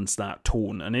balance that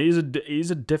tone, and it is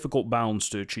a difficult balance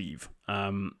to achieve.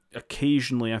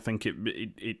 Occasionally, I think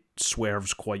it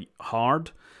swerves quite hard.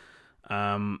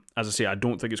 As I say, I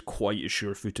don't think it's quite as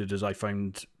sure-footed as I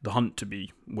found The Hunt to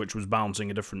be, which was balancing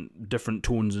a different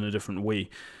tones in a different way.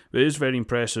 But it is very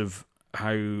impressive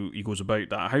how he goes about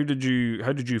that. How did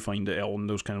you find it, Ellen?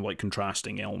 Those kind of like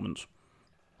contrasting elements.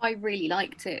 I really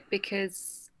liked it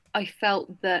because I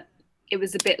felt that it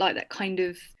was a bit like that kind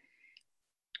of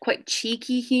quite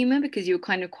cheeky humor, because you were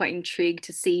kind of quite intrigued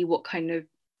to see what kind of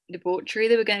debauchery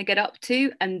they were going to get up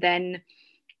to. And then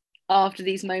after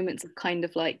these moments of kind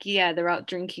of like, yeah, they're out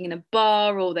drinking in a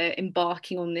bar, or they're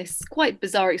embarking on this quite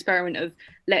bizarre experiment of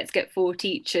let's get 4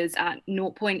 teachers at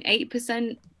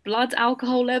 0.8% blood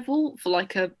alcohol level for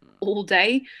like a all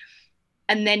day.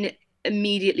 And then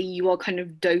immediately you are kind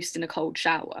of dosed in a cold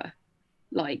shower.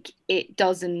 Like it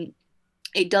doesn't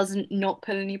not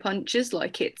pull any punches.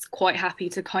 Like it's quite happy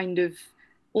to kind of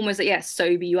almost like, yeah,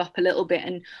 sober you up a little bit.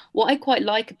 And what I quite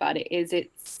like about it is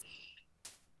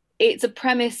it's a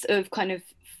premise of kind of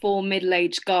four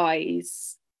middle-aged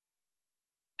guys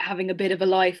having a bit of a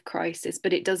life crisis,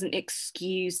 but it doesn't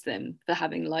excuse them for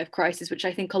having a life crisis, which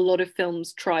I think a lot of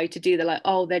films try to do. They're like,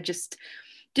 oh, they're just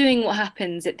doing what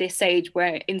happens at this age,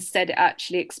 where instead it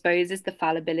actually exposes the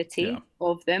fallibility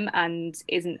of them and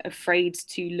isn't afraid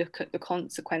to look at the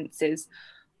consequences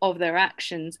of their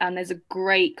actions. And there's a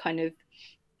great kind of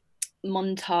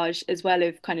montage as well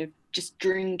of kind of just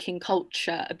drinking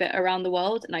culture a bit around the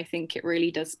world, and I think it really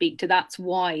does speak to that's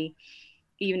why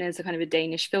even as a kind of a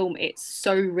Danish film it's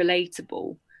so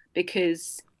relatable,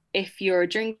 because if you're a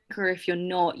drinker, if you're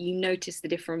not, you notice the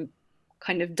different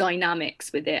kind of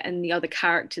dynamics with it and the other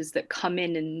characters that come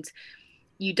in, and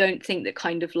you don't think that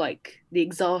kind of like the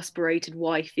exasperated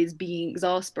wife is being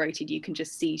exasperated. You can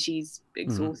just see she's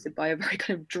exhausted by a very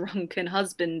kind of drunken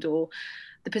husband, or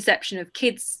the perception of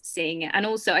kids seeing it. And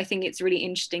also I think it's really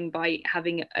interesting by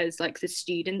having as like the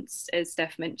students, as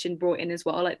Steph mentioned, brought in as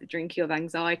well, like the drinking of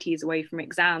anxieties away from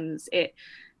exams. It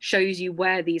shows you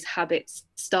where these habits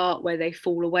start, where they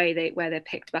fall away, where they're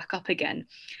picked back up again.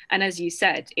 And as you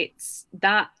said, it's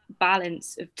that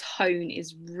balance of tone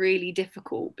is really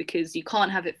difficult, because you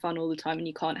can't have it fun all the time and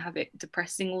you can't have it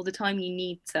depressing all the time. You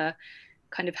need to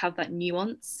kind of have that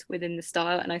nuance within the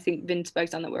style, and I think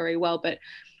Vinterberg's done that very well. But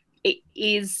it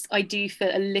is, I do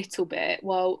feel a little bit,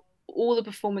 while all the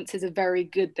performances are very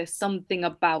good, there's something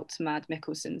about Mads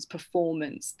Mikkelsen's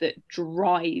performance that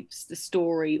drives the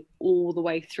story all the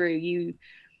way through. You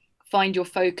find your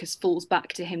focus falls back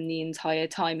to him the entire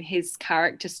time. His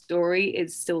character story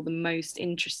is still the most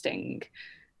interesting.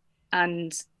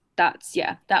 And that's,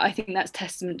 yeah, that I think that's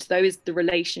testament to those, the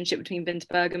relationship between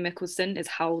Vinterberg and Mikkelsen is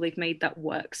how they've made that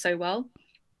work so well.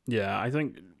 Yeah, I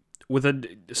think with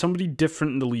somebody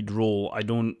different in the lead role, I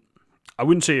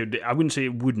wouldn't say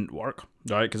it wouldn't work,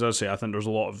 right? Because as I say, I think there's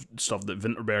a lot of stuff that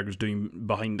Vinterberg is doing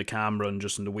behind the camera and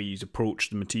just in the way he's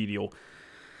approached the material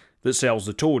that sells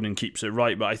the tone and keeps it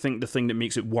right. But I think the thing that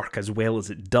makes it work as well as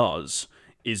it does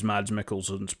is Mads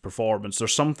Mikkelsen's performance. There's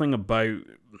just something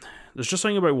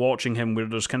about watching him where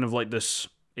there's kind of like this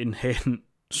inherent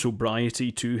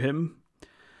sobriety to him,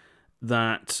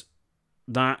 that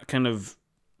kind of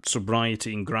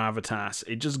sobriety and gravitas,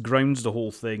 it just grounds the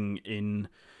whole thing in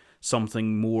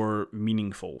something more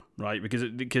meaningful, right?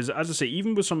 Because as I say,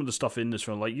 even with some of the stuff in this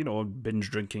film, like, you know, a binge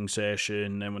drinking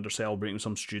session, and when they're celebrating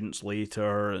some students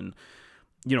later, and,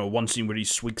 you know, one scene where he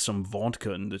swigs some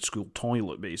vodka in the school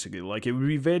toilet, basically, like, it would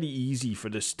be very easy for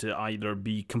this to either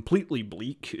be completely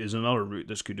bleak, is another route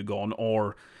this could have gone,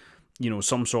 or, you know,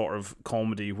 some sort of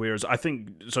comedy. Whereas I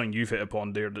think something you've hit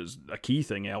upon there that's a key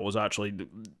thing, El, was actually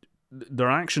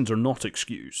their actions are not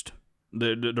excused.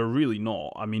 They're really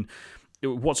not. I mean,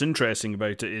 what's interesting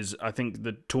about it is, I think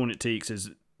the tone it takes is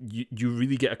you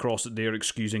really get across that they're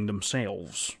excusing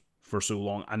themselves for so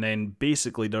long, and then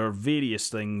basically there are various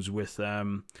things with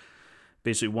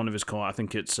basically one of his I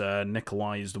think it's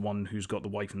Nikolai is the one who's got the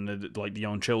wife and the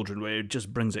young children, where it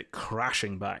just brings it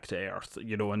crashing back to earth,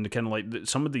 you know, and kind of like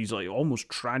some of these like almost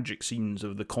tragic scenes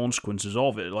of the consequences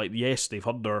of it. Like, yes, they've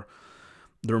had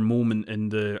their moment in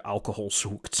the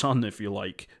alcohol-soaked sun, if you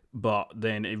like, but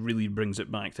then it really brings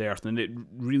it back to earth, and it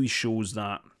really shows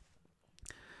that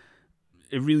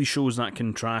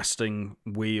contrasting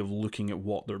way of looking at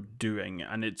what they're doing,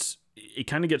 and it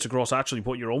kind of gets across actually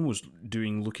what you're almost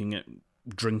doing, looking at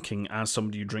drinking as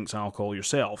somebody who drinks alcohol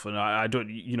yourself. And I don't,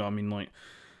 you know, I mean, like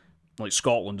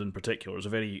Scotland in particular is a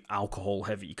very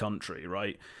alcohol-heavy country,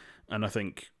 right? And I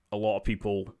think a lot of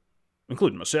people,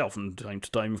 including myself from time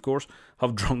to time, of course,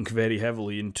 have drunk very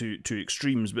heavily into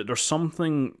extremes. But there's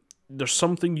something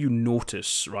you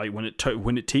notice, right, when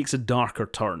it takes a darker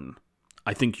turn.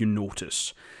 I think you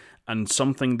notice, and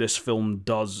something this film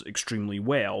does extremely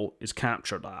well is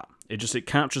capture that. It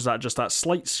captures that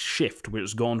slight shift where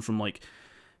it's gone from like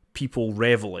people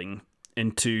reveling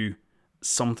into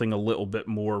something a little bit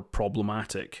more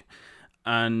problematic,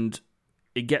 and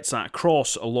it gets that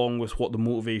across along with what the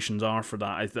motivations are for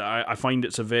that. I find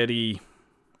it's a very...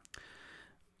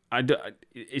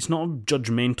 it's not a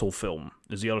judgmental film,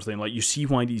 is the other thing. Like, you see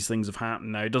why these things have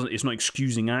happened now. It's not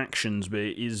excusing actions, but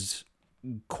it is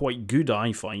quite good,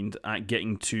 I find, at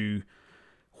getting to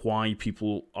why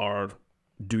people are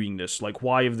doing this. Like,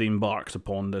 why have they embarked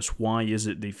upon this? Why is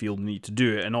it they feel the need to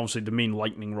do it? And obviously the main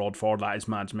lightning rod for that is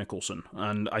Mads Mikkelsen.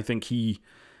 And I think he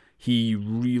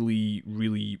really,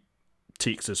 really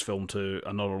takes this film to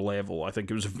another level. I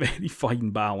think it was a very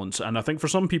fine balance, and I think for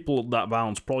some people that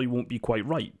balance probably won't be quite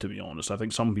right, to be honest. I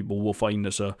think some people will find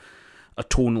this a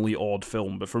tonally odd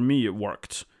film, but for me it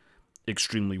worked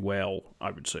extremely well,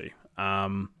 I would say.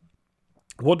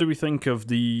 What do we think of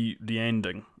the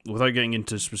ending, without getting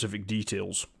into specific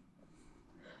details?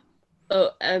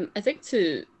 I think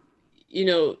to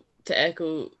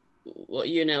echo what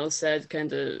you and Elle said,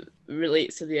 kind of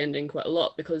relates to the ending quite a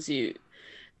lot, because you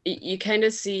kind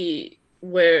of see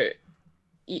where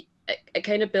it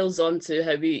kind of builds on to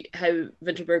how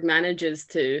Vinterberg manages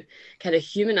to kind of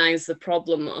humanize the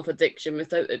problem of addiction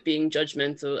without it being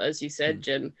judgmental, as you said,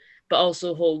 Jim, but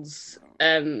also holds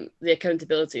the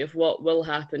accountability of what will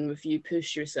happen if you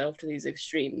push yourself to these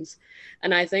extremes.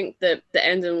 And I think that the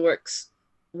ending works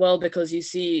well because you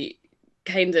see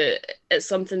kind of it's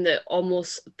something that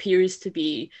almost appears to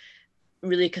be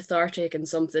really cathartic and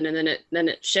something, and then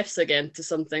it shifts again to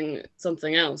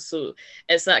something else. So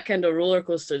it's that kind of roller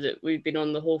coaster that we've been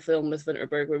on the whole film with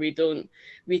Vinterberg, where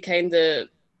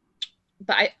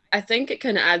I think it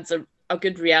kind of adds a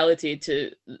good reality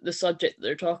to the subject that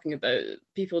they're talking about.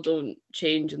 People don't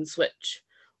change and switch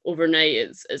overnight.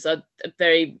 It's a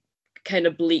very kind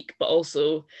of bleak but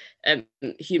also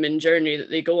human journey that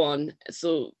they go on.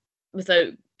 So without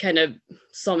kind of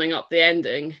summing up the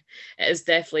ending, it is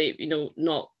definitely,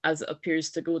 not as it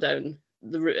appears to go down,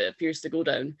 the route it appears to go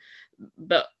down,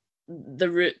 but the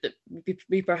route that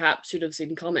we perhaps should have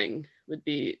seen coming would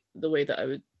be the way that I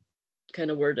would kind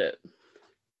of word it.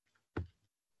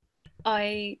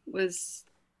 I was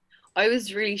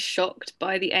really shocked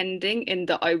by the ending, in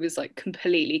that I was like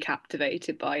completely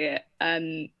captivated by it.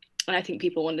 And I think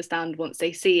people understand once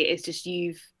they see it. It's just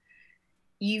you've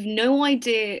no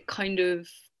idea, kind of,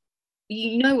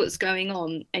 what's going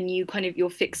on, and you're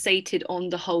fixated on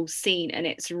the whole scene, and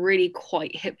it's really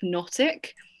quite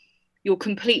hypnotic. You're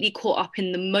completely caught up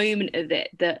in the moment of it,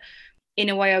 that in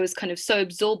a way I was kind of so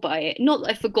absorbed by it. Not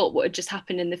that I forgot what had just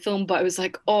happened in the film, but I was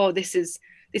like, oh,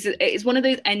 it's one of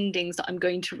those endings that I'm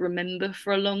going to remember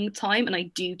for a long time, and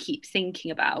I do keep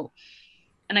thinking about.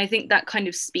 And I think that kind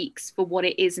of speaks for what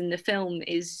it is in the film.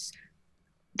 Is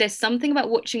there's something about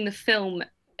watching the film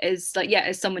as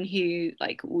someone who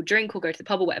like will drink or go to the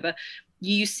pub or whatever,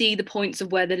 you see the points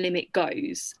of where the limit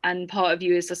goes, and part of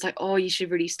you is just like, oh, you should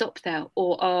really stop there,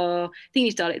 or oh, I think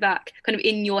you dial it back, kind of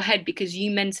in your head, because you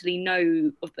mentally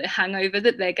know of the hangover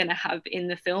that they're going to have in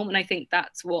the film. And I think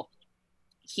that's what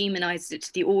humanized it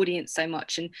to the audience so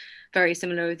much. And very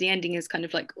similar with the ending, is kind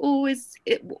of like, oh, is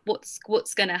it,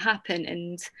 what's going to happen?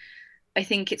 And I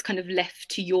think it's kind of left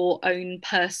to your own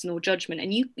personal judgment,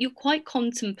 and you're quite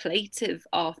contemplative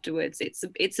afterwards.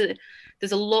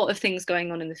 There's a lot of things going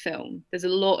on in the film. There's a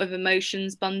lot of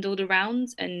emotions bundled around,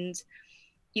 and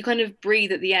you kind of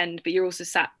breathe at the end, but you're also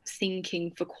sat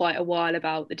thinking for quite a while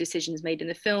about the decisions made in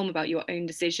the film, about your own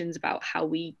decisions, about how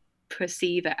we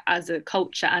perceive it as a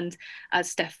culture. And as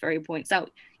Steph very points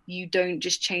out, you don't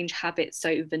just change habits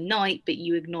overnight, but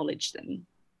you acknowledge them.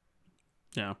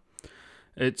 Yeah.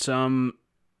 It's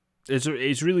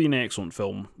really an excellent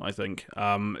film, I think.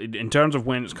 In terms of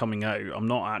when it's coming out, I'm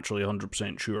not actually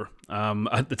 100% sure.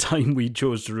 At the time we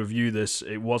chose to review this,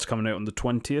 it was coming out on the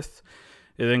 20th.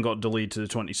 It then got delayed to the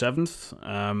 27th,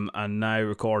 and now,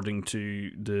 according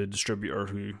to the distributor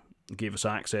who gave us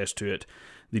access to it,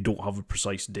 they don't have a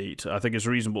precise date. I think it's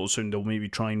reasonable to assume they'll maybe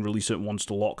try and release it once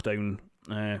the lockdown,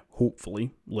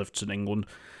 hopefully, lifts in England.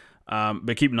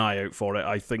 But keep an eye out for it.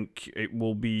 I think it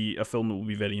will be a film that will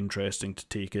be very interesting to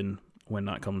take in when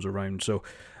that comes around. So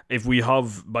if we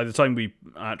have, by the time we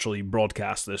actually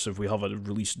broadcast this, if we have a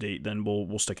release date, then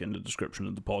we'll stick it in the description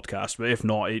of the podcast. But if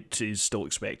not, it is still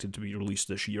expected to be released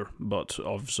this year. But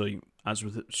obviously, as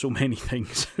with so many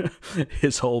things,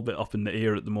 it's all a bit up in the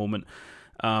air at the moment.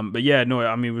 But yeah, no,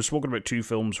 I mean, we've spoken about two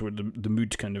films where the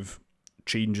mood kind of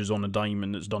changes on a dime,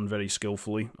 and it's done very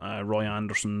skillfully. Roy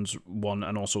Andersson's one,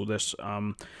 and also this.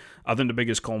 I think the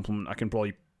biggest compliment I can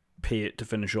probably pay it to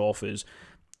finish off is,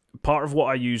 part of what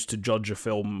I use to judge a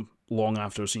film long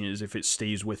after I've seen it is if it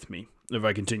stays with me, if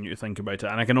I continue to think about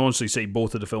it. And I can honestly say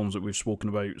both of the films that we've spoken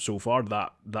about so far,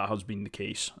 that has been the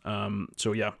case.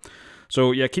 So yeah,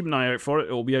 keep an eye out for it.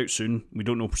 It'll be out soon. We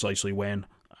don't know precisely when,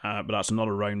 but that's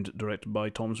Another Round, directed by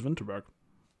Thomas Vinterberg.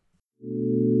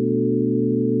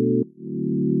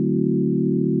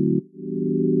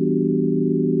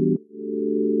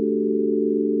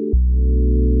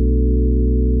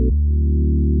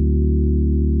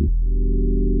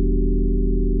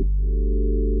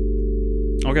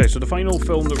 Okay, so the final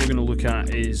film that we're going to look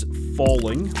at is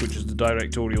Falling, which is the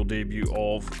directorial debut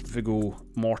of Viggo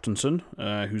Mortensen,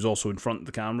 who's also in front of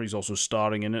the camera. He's also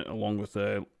starring in it, along with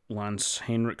Lance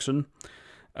Henriksen.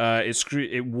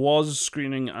 It was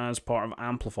screening as part of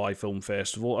Amplify Film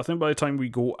Festival. I think by the time we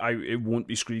go out, it won't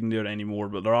be screening there anymore,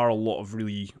 but there are a lot of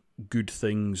really good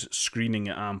things screening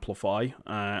at Amplify,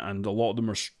 and a lot of them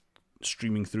are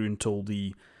streaming through until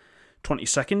the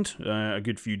 22nd, a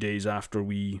good few days after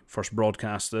we first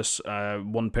broadcast this.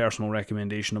 One personal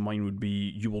recommendation of mine would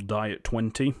be You Will Die at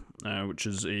 20, which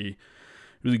is a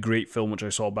really great film which I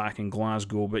saw back in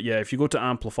Glasgow. But yeah, if you go to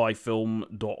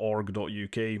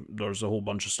amplifyfilm.org.uk, there's a whole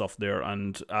bunch of stuff there,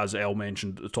 and as Elle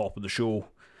mentioned at the top of the show,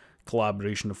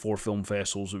 collaboration of 4 film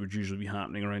festivals that would usually be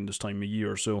happening around this time of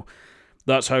year. So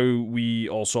that's how we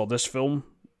all saw this film.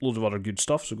 Loads of other good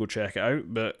stuff, so go check it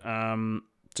out. But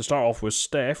to start off with,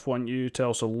 Steph, why don't you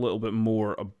tell us a little bit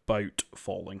more about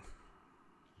Falling?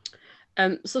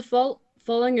 So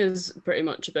Falling is pretty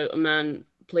much about a man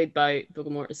played by Viggo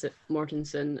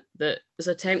Mortensen that is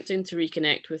attempting to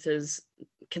reconnect with his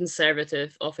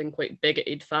conservative, often quite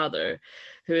bigoted father,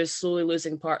 who is slowly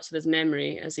losing parts of his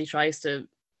memory as he tries to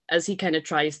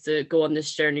go on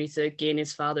this journey to gain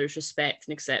his father's respect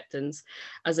and acceptance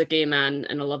as a gay man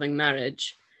in a loving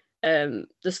marriage. The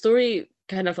story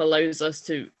kind of allows us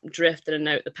to drift in and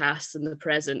out the past and the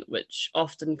present, which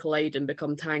often collide and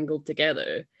become tangled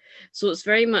together. So it's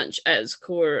very much at its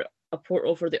core a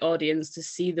portal for the audience to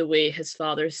see the way his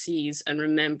father sees and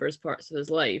remembers parts of his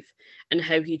life and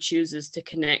how he chooses to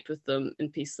connect with them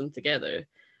and piece them together.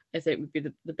 I think would be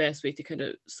the best way to kind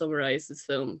of summarize this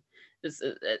film. It's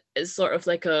sort of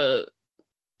like an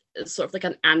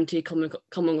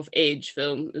anti-coming of age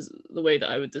film is the way that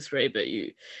I would describe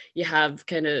it. You have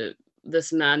kind of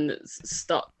this man that's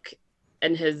stuck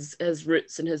in his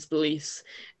roots and his beliefs,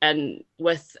 and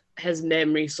with his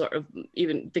memory sort of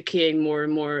even decaying more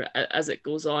and more as it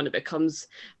goes on, it becomes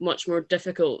much more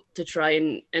difficult to try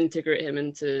and integrate him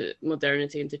into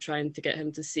modernity and to try and to get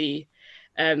him to see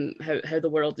how the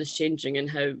world is changing and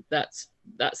how that's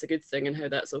a good thing and how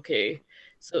that's okay.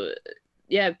 So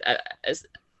yeah, as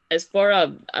for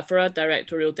a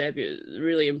directorial debut,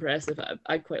 really impressive.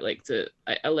 I quite liked it.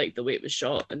 I liked the way it was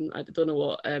shot, and I don't know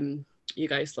what you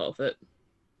guys thought of it.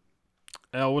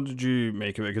 What did you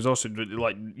make of it? Because also,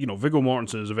 like, you know, Viggo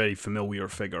Mortensen is a very familiar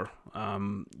figure,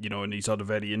 you know, and he's had a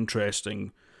very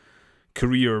interesting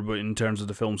career, but in terms of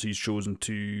the films he's chosen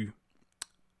to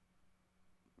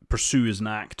pursue as an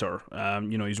actor,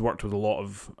 you know, he's worked with a lot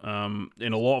of,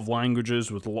 in a lot of languages,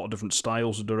 with a lot of different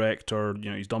styles of director.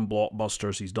 You know, he's done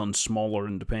blockbusters, he's done smaller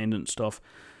independent stuff.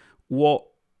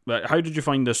 How did you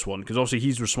find this one? Because obviously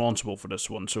he's responsible for this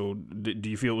one. So do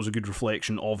you feel it was a good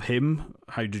reflection of him?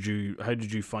 How did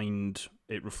you find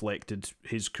it reflected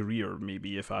his career,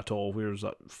 maybe, if at all? Where does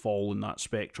that fall in that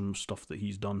spectrum of stuff that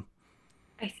he's done?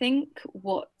 I think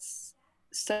what's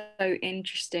so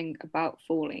interesting about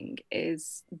Falling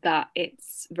is that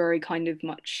it's very kind of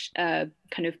much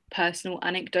kind of personal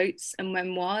anecdotes and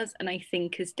memoirs, and I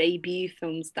think as debut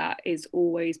films that is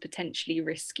always potentially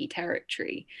risky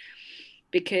territory,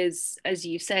 because as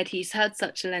you said, he's had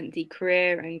such a lengthy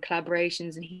career and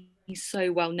collaborations, and he's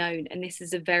so well known, and this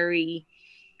is a very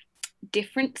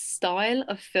different style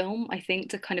of film, I think,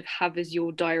 to kind of have as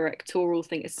your directorial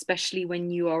thing, especially when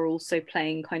you are also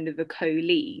playing kind of a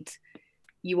co-lead.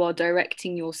 You are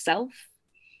directing yourself,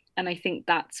 and I think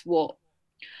that's what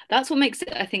makes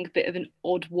it, I think, a bit of an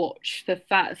odd watch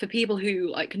for people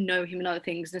who like know him and other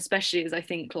things, and especially as I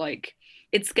think like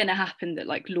it's going to happen that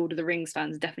like Lord of the Rings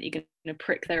fans are definitely going to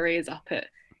prick their ears up at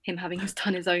him having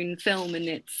done his own film,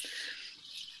 and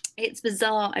it's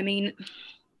bizarre. I mean,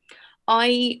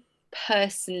 I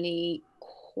personally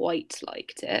quite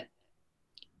liked it.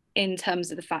 In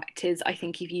terms of the fact is, I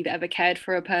think if you've ever cared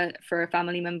for a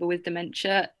family member with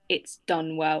dementia, it's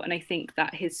done well, and I think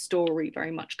that his story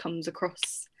very much comes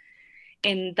across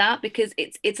in that, because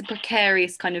it's a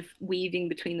precarious kind of weaving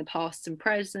between the past and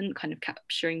present, kind of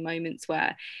capturing moments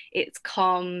where it's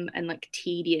calm and like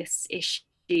tedious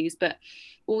issues, but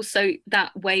also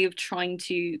that way of trying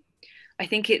to, I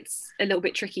think it's a little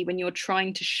bit tricky when you're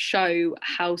trying to show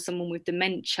how someone with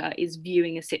dementia is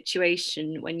viewing a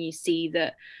situation, when you see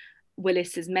that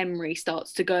Willis's memory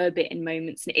starts to go a bit in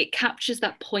moments, and it captures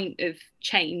that point of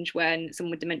change when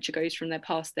someone with dementia goes from their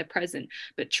past to their present,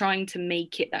 but trying to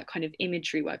make it that kind of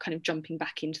imagery where kind of jumping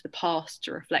back into the past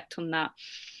to reflect on that,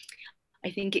 I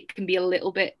think it can be a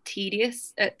little bit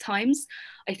tedious at times.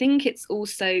 I think it's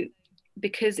also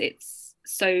because it's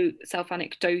so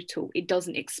self-anecdotal, it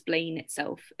doesn't explain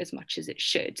itself as much as it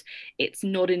should. It's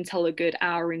not until a good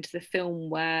hour into the film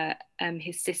where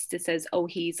his sister says, oh,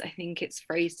 I think it's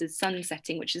phrased as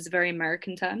sunsetting, which is a very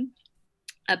American term,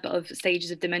 above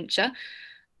stages of dementia.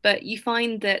 But you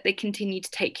find that they continue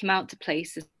to take him out to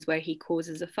places where he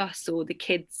causes a fuss, or the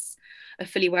kids are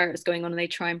fully aware of what's going on and they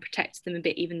try and protect them a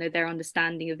bit, even though they're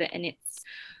understanding of it. And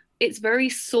it's very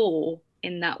Saw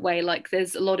in that way. Like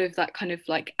there's a lot of that kind of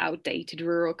like outdated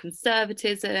rural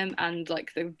conservatism, and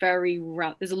like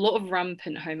there's a lot of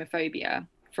rampant homophobia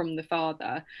from the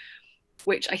father,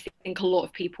 which I think a lot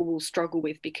of people will struggle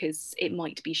with because it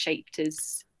might be shaped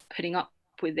as putting up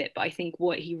with it. But I think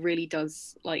what he really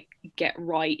does like get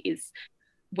right is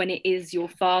when it is your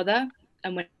father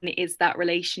and when it is that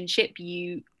relationship,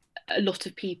 a lot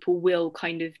of people will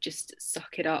kind of just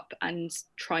suck it up and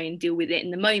try and deal with it in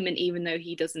the moment, even though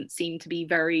he doesn't seem to be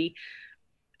very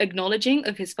acknowledging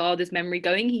of his father's memory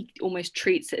going. He almost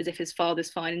treats it as if his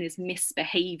father's fine and is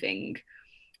misbehaving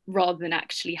rather than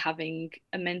actually having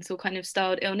a mental kind of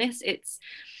styled illness.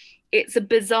 It's a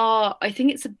bizarre, I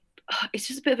think it's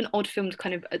just a bit of an odd film to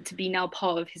kind of to be now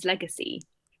part of his legacy.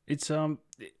 It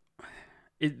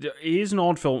is an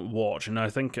odd film to watch, and I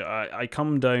think I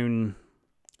come down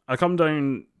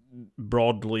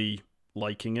broadly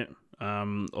liking it.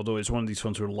 Although it's one of these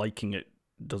films where liking it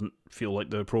doesn't feel like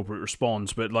the appropriate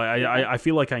response, but like I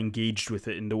feel like I engaged with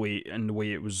it in the way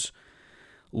it was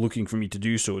looking for me to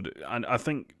do so. And I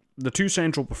think the two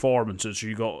central performances,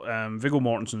 you got Viggo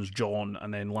Mortensen's John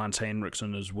and then Lance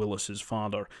Henriksen as Willis's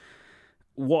father.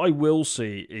 What I will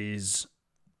say is,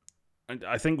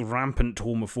 I think rampant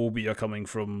homophobia coming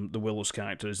from the Willis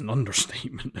character is an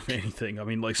understatement, if anything. I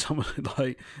mean, like some of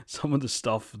the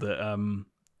stuff that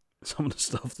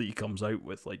he comes out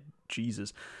with, like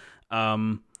Jesus.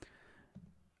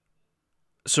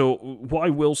 So what I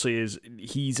will say is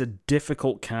he's a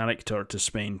difficult character to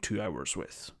spend 2 hours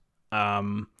with.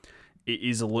 It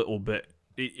is a little bit.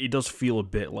 It does feel a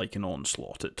bit like an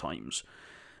onslaught at times.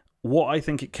 What I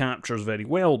think it captures very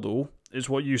well, though, is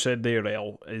what you said there,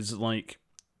 El, is like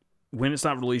when it's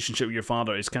that relationship with your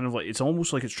father, it's kind of like, it's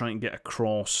almost like it's trying to get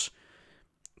across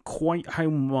quite how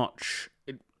much,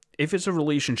 if it's a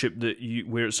relationship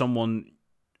where it's someone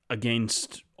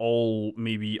against all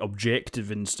maybe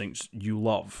objective instincts you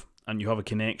love and you have a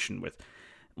connection with,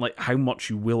 like how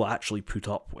much you will actually put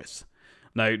up with.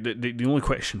 Now, the only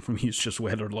question for me is just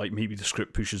whether, like, maybe the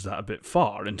script pushes that a bit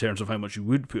far in terms of how much you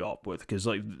would put up with, because,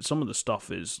 like, some of the stuff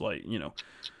is, like, you know,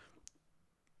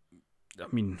 I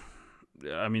mean,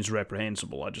 it's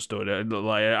reprehensible. I just don't,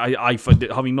 like, I find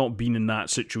it, having not been in that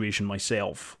situation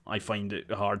myself, I find it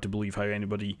hard to believe how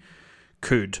anybody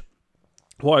could.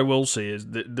 What I will say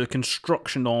is that the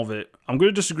construction of it, I'm going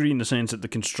to disagree in the sense that the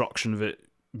construction of it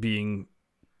being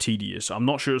tedious. I'm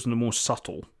not sure it's the most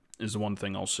subtle, is the one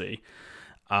thing I'll say.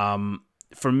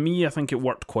 For me, I think it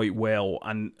worked quite well,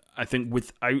 and I think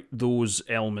without those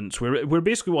elements, where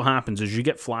basically what happens is you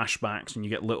get flashbacks and you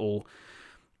get little.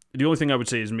 The only thing I would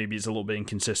say is maybe it's a little bit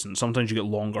inconsistent. Sometimes you get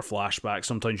longer flashbacks.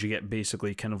 Sometimes you get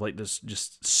basically kind of like this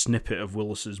just snippet of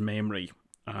Willis's memory.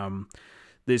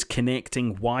 There's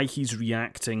connecting why he's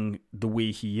reacting the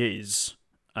way he is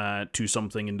to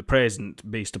something in the present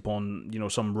based upon, you know,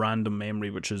 some random memory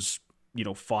which is, you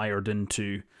know, fired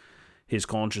into his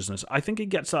consciousness. I think it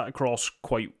gets that across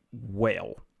quite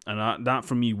well, and that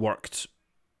for me worked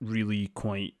really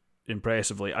quite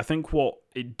impressively. I think what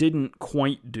it didn't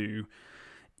quite do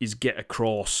is get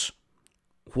across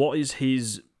what is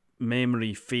his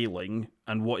memory failing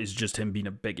and what is just him being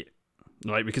a bigot,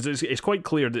 right? Because it's quite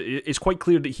clear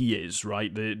that he is,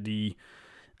 right.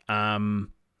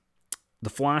 The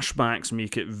flashbacks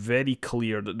make it very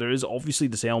clear that there is obviously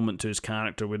this element to his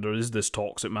character where there is this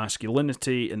toxic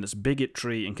masculinity and this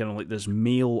bigotry and kind of like this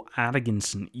male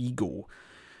arrogance and ego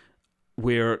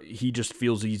where he just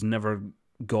feels he's never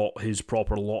got his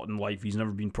proper lot in life. He's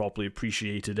never been properly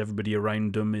appreciated. Everybody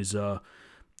around him is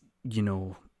you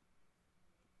know,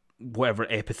 whatever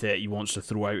epithet he wants to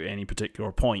throw out at any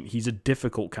particular point. He's a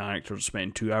difficult character to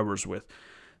spend 2 hours with.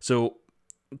 So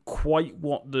quite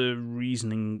what the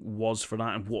reasoning was for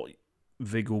that and what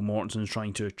Viggo Mortensen is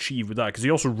trying to achieve with that, because he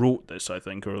also wrote this, I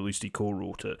think, or at least he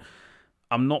co-wrote it.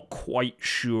 I'm not quite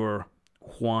sure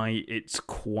why it's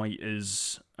quite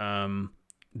as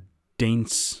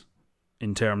dense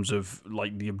in terms of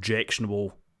like the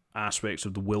objectionable aspects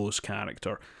of the Willis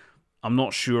character. I'm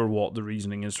not sure what the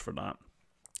reasoning is for that.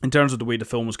 In terms of the way the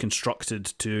film was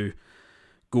constructed to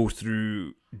go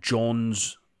through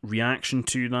John's reaction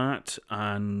to that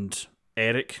and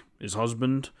Eric, his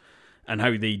husband, and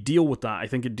how they deal with that, I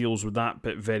think it deals with that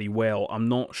bit very well. I'm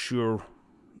not sure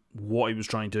what he was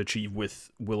trying to achieve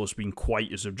with Willis being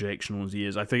quite as objectionable as he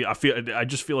is. I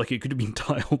just feel like it could have been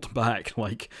dialed back,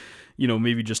 like, you know,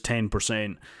 maybe just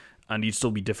 10%, and he'd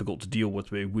still be difficult to deal with,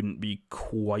 but it wouldn't be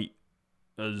quite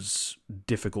as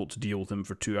difficult to deal with him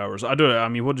for 2 hours. I don't know. I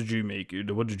mean, what did you make?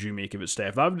 What did you make of it,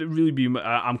 Steph? That would really be.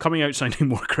 I'm coming out sounding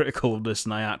more critical of this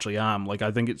than I actually am. Like,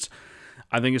 I think it's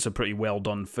a pretty well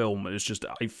done film. It's just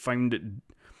I found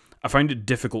it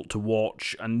difficult to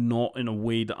watch, and not in a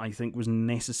way that I think was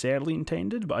necessarily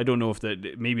intended. But I don't know if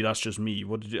maybe that's just me.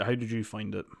 How did you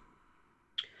find it?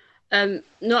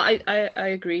 No, I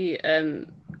agree.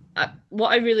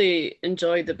 What I really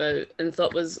enjoyed about and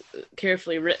thought was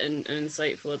carefully written and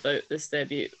insightful about this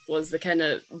debut was the kind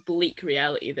of bleak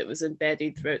reality that was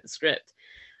embedded throughout the script.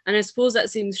 And I suppose that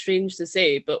seems strange to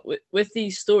say, but with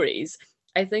these stories,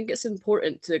 I think it's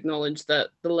important to acknowledge that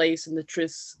the lies and the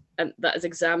truths and that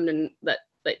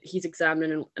he's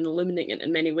examining and illuminating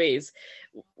in many ways.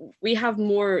 We have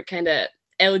more kind of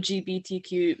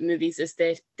LGBTQ movies this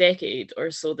decade or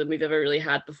so than we've ever really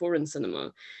had before in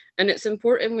cinema. And it's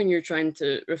important when you're trying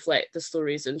to reflect the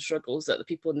stories and struggles that the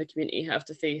people in the community have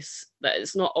to face, that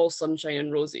it's not all sunshine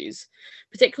and roses.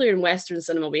 Particularly in Western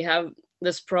cinema, we have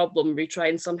this problem where we try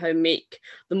and somehow make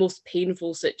the most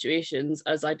painful situations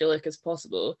as idyllic as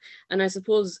possible. And I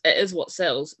suppose it is what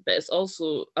sells, but it's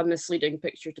also a misleading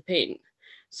picture to paint.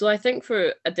 So I think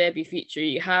for a debut feature,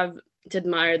 you have to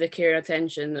admire the care and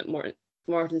attention that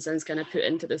Mortensen's kind of put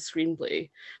into the screenplay,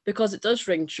 because it does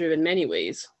ring true in many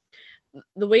ways.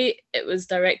 The way it was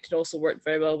directed also worked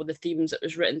very well with the themes it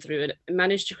was written through, and it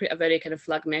managed to create a very kind of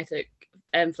phlegmatic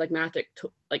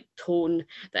tone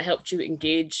that helped you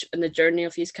engage in the journey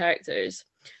of these characters.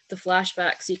 The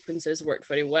flashback sequences worked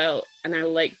very well, and I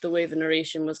liked the way the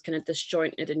narration was kind of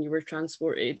disjointed and you were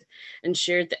transported and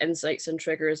shared the insights and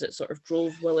triggers that sort of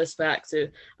drove Willis back to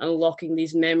unlocking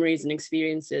these memories and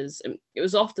experiences. And it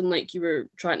was often like you were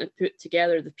trying to put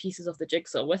together the pieces of the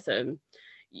jigsaw with him.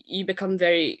 You become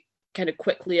very kind of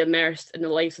quickly immersed in the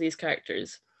lives of these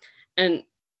characters. And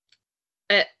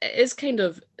it is kind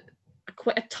of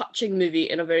quite a touching movie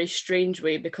in a very strange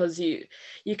way, because you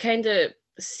kind of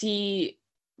see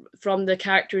from the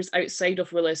characters outside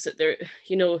of Willis that they're,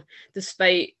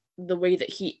 despite the way that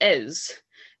he is,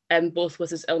 both with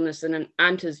his illness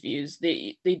and his views,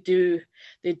 they do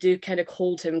kind of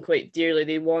hold him quite dearly.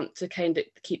 They want to kind of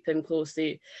keep him close.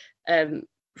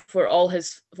 For all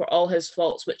his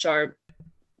faults, which are,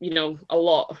 a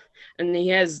lot, and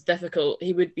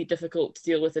he would be difficult to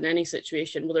deal with in any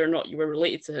situation, whether or not you were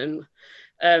related to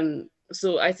him.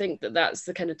 So I think that that's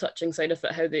the kind of touching side of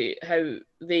it, how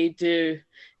they do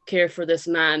care for this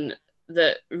man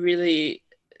that really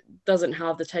doesn't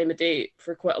have the time of day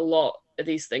for quite a lot of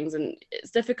these things. And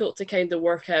it's difficult to kind of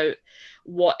work out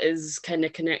what is kind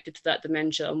of connected to that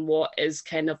dementia and what is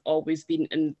kind of always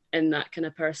been in that kind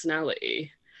of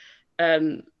personality.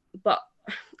 But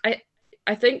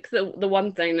I think the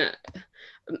one thing that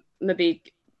maybe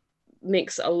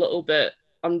makes it a little bit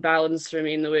unbalanced for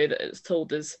me in the way that it's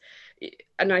told is,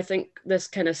 and I think this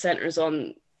kind of centers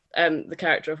on the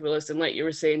character of Willis, and like you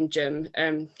were saying, Jim,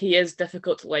 he is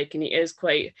difficult to like, and he is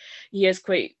quite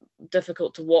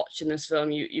difficult to watch in this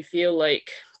film. You feel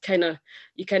like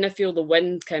you feel the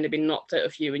wind kind of being knocked out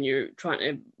of you when you're trying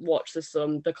to watch this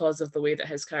film because of the way that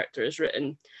his character is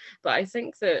written. But I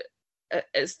think that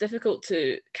it's difficult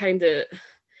to kind of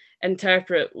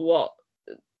interpret what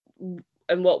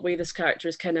way this character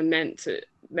is kind of meant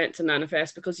to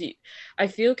manifest, because I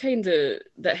feel kind of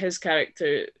that his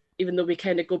character, even though we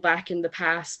kind of go back in the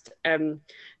past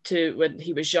to when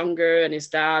he was younger and his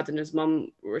dad and his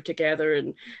mum were together,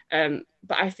 and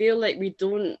but I feel like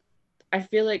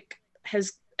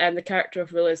his the character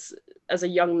of Willis as a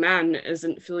young man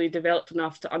isn't fully developed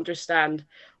enough to understand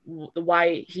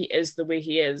why he is the way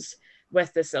he is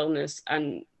with this illness.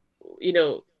 And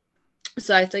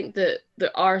so I think that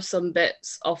there are some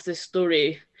bits of the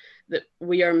story that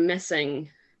we are missing,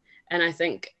 and I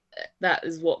think that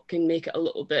is what can make it a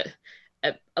little bit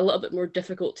more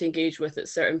difficult to engage with at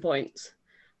certain points.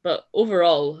 But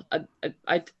overall,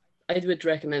 I would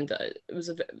recommend that. It was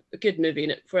a good movie,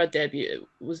 and for a debut,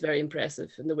 it was very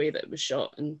impressive in the way that it was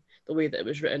shot and the way that it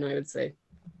was written, I would say.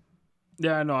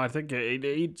 Yeah, no, I think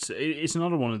it's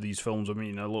another one of these films. I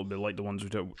mean, a little bit like the ones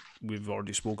we've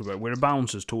already spoke about, where it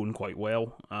balances tone quite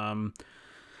well.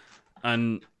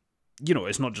 And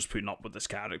it's not just putting up with this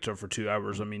character for 2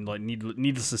 hours. I mean, like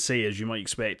needless to say, as you might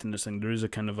expect in this thing, there is a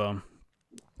kind of a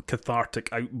cathartic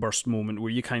outburst moment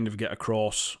where you kind of get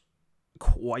across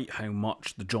quite how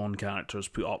much the John character has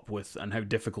put up with, and how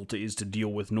difficult it is to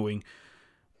deal with, knowing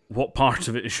what part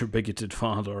of it is your bigoted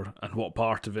father and what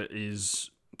part of it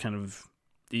is kind of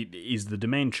is the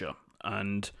dementia,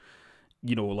 and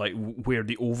like where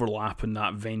the overlap in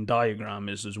that Venn diagram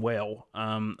is as well,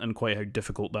 and quite how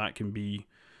difficult that can be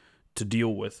to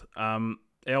deal with.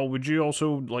 Elle, would you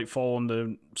also like fall on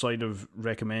the side of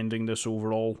recommending this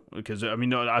overall? Because I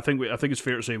mean, I think it's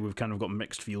fair to say we've kind of got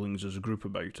mixed feelings as a group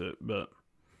about it. But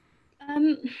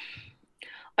Um,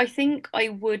 I think I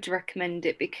would recommend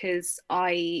it because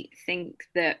I think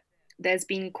that there's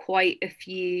been quite a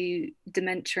few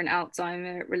dementia and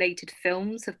Alzheimer related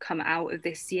films have come out of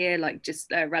this year, like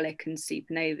just Relic and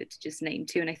Supernova to just name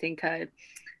two. And I think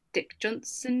Dick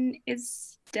Johnson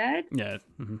is dead yeah,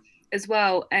 as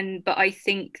well. And but I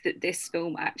think that this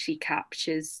film actually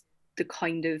captures the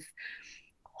kind of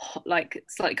like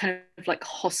it's like kind of like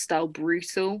hostile,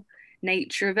 brutal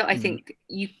nature of it. I think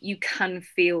you can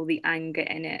feel the anger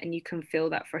in it and you can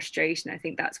feel that frustration. I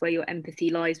think that's where your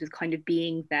empathy lies with kind of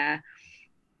being there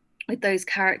with those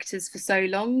characters for so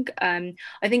long. I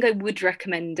think I would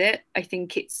recommend it. I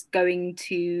think it's going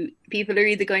to people are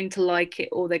either going to like it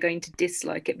or they're going to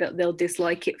dislike it, but they'll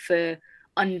dislike it for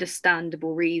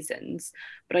understandable reasons.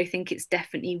 But I think it's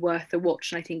definitely worth a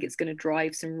watch, and I think it's going to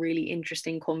drive some really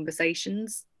interesting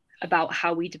conversations about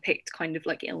how we depict kind of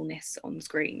like illness on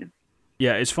screen.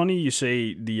 yeah. It's funny you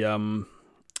say the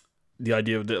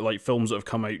idea of that, like films that have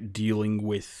come out dealing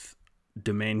with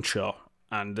dementia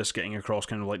and this getting across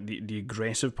kind of like the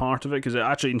aggressive part of it, because it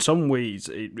actually in some ways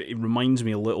it reminds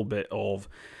me a little bit of,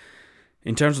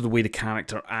 in terms of the way the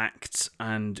character acts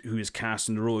and who is cast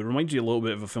in the role, it reminds you a little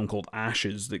bit of a film called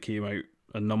Ashes that came out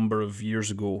a number of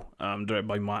years ago, directed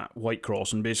by Matt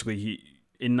Whitecross, and basically he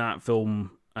in that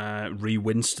film Ray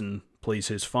Winston plays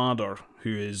his father,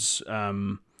 who is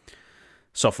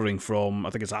suffering from, I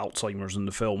think it's Alzheimer's in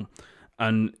the film,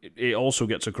 and it also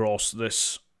gets across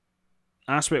this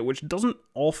aspect which doesn't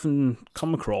often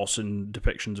come across in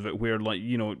depictions of it, where like,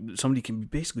 you know, somebody can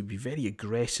basically be very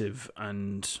aggressive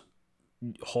and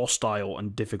hostile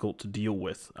and difficult to deal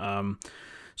with.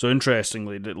 So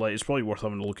interestingly, that like it's probably worth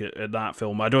having a look at that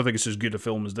film. I don't think it's as good a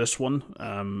film as this one,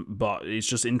 but it's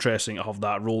just interesting to have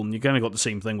that role. And you kind of got the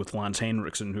same thing with Lance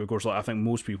Henriksen, who of course, like, I think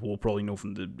most people will probably know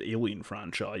from the Alien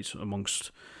franchise,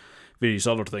 amongst various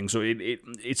other things. So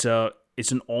it's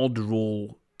an odd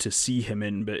role to see him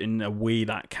in, but in a way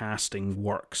that casting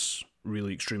works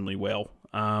really extremely well.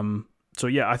 So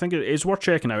yeah, I think it's worth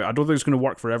checking out. I don't think it's going to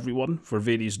work for everyone for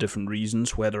various different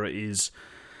reasons, whether it is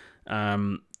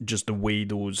just the way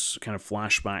those kind of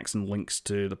flashbacks and links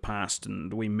to the past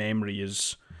and the way memory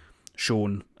is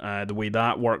shown, the way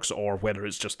that works, or whether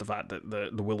it's just the fact that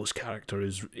the Willis character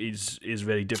is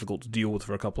very difficult to deal with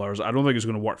for a couple hours. I don't think it's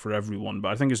going to work for everyone,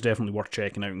 but I think it's definitely worth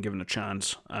checking out and giving a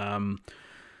chance.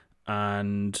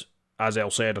 And as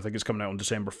Elle said, I think it's coming out on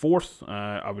December 4th.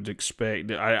 I would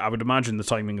expect, I would imagine the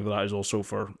timing of that is also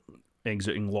for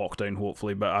exiting lockdown,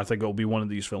 hopefully, but I think it'll be one of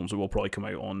these films that will probably come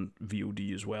out on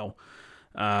VOD as well.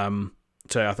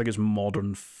 So I think it's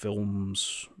Modern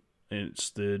Films. It's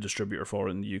the distributor for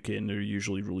it in the UK, and they're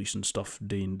usually releasing stuff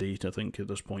day and date, I think, at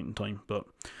this point in time. But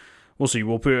we'll see.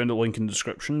 We'll put it in the link in the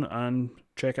description and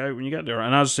check it out when you get there.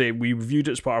 And as I say, we reviewed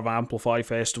it as part of Amplify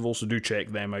Festival, so do check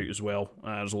them out as well.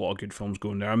 There's a lot of good films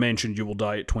going there. I mentioned You Will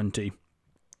Die at 20.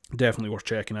 Definitely worth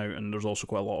checking out, and there's also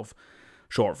quite a lot of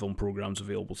short film programs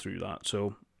available through that.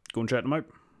 So go and check them out.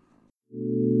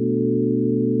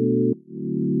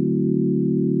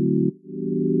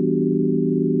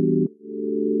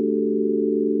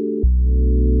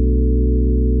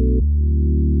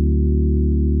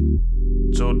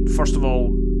 So first of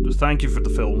all, thank you for the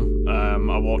film.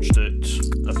 I watched it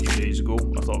a few days ago.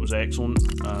 I thought it was excellent.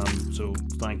 So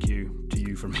thank you to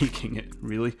you for making it,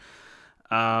 really.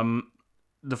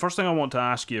 The first thing I want to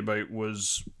ask you about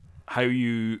was how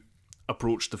you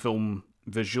approached the film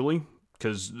visually,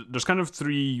 because there's kind of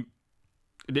three,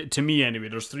 to me anyway,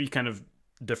 there's three kind of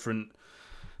different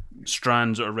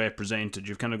strands that are represented.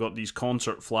 You've kind of got these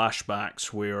concert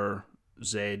flashbacks where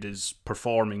Zed is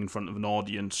performing in front of an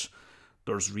audience.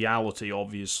 There's reality,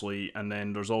 obviously, and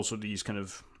then there's also these kind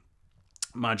of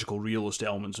magical realist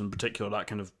elements, in particular that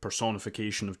kind of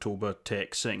personification of Toba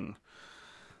Tek Singh.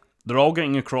 They're all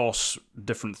getting across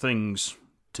different things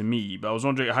to me, but I was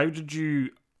wondering, how did you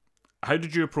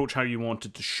approach how you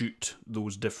wanted to shoot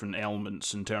those different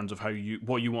elements in terms of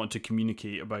what you wanted to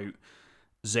communicate about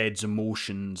Zed's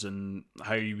emotions and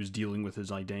how he was dealing with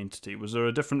his identity? Was there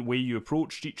a different way you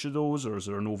approached each of those, or is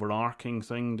there an overarching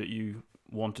thing that you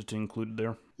wanted to include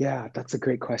there? Yeah, that's a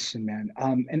great question, man.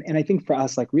 And I think for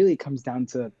us, like, really it comes down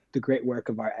to the great work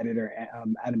of our editor,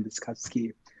 Adam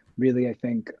Biskupski. Really, I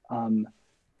think,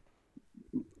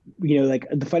 like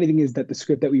the funny thing is that the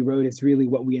script that we wrote is really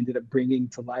what we ended up bringing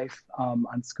to life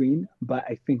on screen. But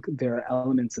I think there are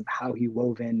elements of how he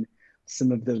wove in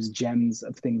some of those gems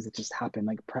of things that just happened,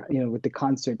 like, with the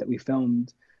concert that we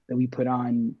filmed, that we put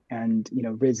on, and,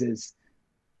 Riz's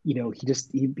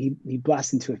he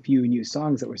blasts into a few new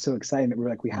songs that were so exciting that we're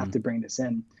like, we have Mm. to bring this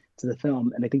in to the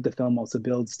film. And I think the film also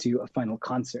builds to a final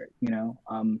concert,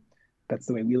 that's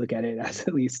the way we look at it as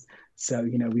at least. So,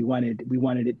 we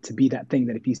wanted it to be that thing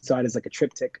that if you saw it as like a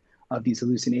triptych of these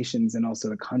hallucinations and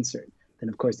also a concert, then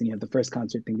of course, then you have the first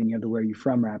concert thing, then you have the Where You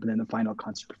From rap, and then the final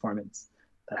concert performance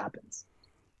that happens.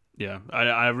 Yeah,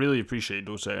 I really appreciate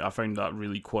those. I found that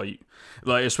really quite,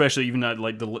 like, especially even that,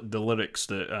 like, the lyrics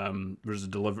that was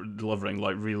delivering,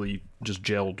 like, really just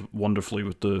gelled wonderfully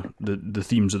with the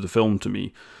themes of the film to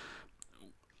me.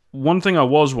 One thing I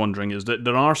was wondering is that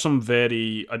there are some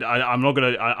very I'm not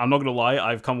gonna lie,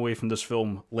 I've come away from this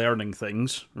film learning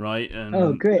things, right?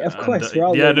 Oh, great! Of course, we're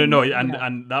all yeah, no, learning, no, right? and Yeah.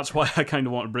 and that's why I kind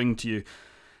of want to bring to you.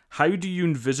 How do you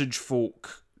envisage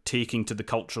folk taking to the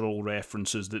cultural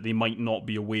references that they might not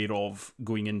be aware of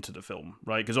going into the film,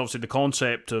 right? Because obviously the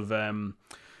concept of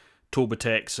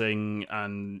Tobitexing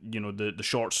and, the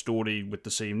short story with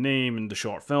the same name and the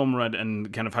short film read,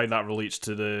 and kind of how that relates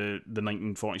to the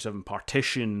 1947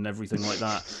 partition and everything like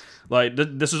that. Like,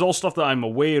 this is all stuff that I'm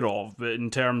aware of, but in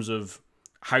terms of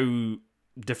how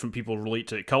different people relate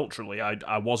to it culturally,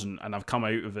 I wasn't, and I've come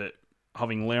out of it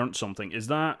having learnt something. Is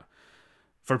that,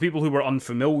 for people who were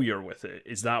unfamiliar with it,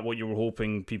 is that what you were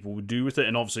hoping people would do with it?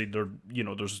 And obviously,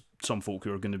 there's some folk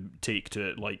who are going to take to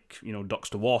it like,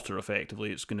 ducks to water.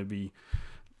 Effectively, it's going to be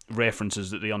references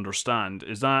that they understand.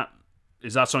 Is that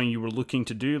something you were looking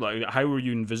to do? Like, how were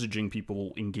you envisaging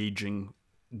people engaging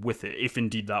with it, if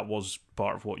indeed that was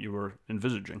part of what you were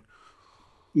envisaging?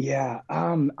 Yeah,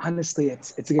 honestly,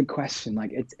 it's a good question.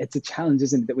 Like, it's a challenge,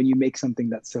 isn't it, that when you make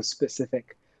something that's so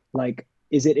specific, like,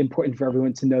 is it important for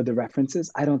everyone to know the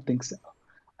references? I don't think so.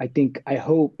 I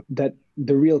hope that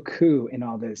the real coup in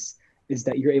all this is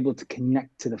that you're able to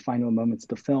connect to the final moments of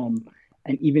the film,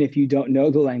 and even if you don't know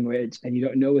the language and you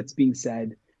don't know what's being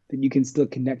said, that you can still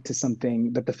connect to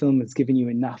something that the film has given you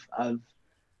enough of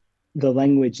the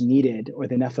language needed or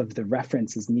enough of the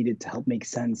references needed to help make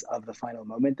sense of the final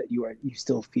moment, that you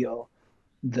still feel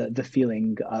the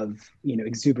feeling of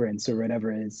exuberance or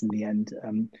whatever it is in the end.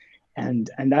 And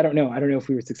I don't know if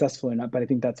we were successful or not, but I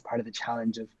think that's part of the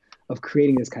challenge of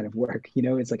creating this kind of work.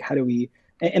 It's like, how do we,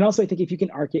 and also I think if you can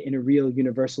arc it in a real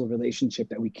universal relationship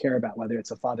that we care about, whether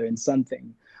it's a father and son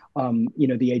thing,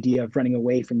 the idea of running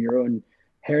away from your own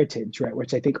heritage, right,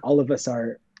 which I think all of us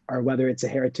are whether it's a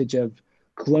heritage of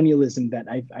colonialism that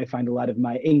I find a lot of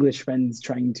my English friends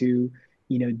trying to,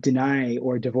 deny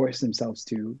or divorce themselves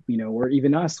to, or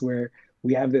even us, where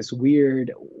we have this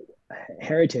weird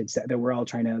heritage that we're all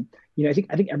trying to, I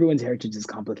think everyone's heritage is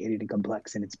complicated and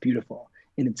complex, and it's beautiful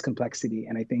in its complexity.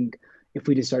 And I think if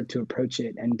we just start to approach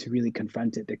it and to really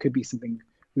confront it, there could be something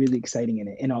really exciting in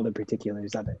it, in all the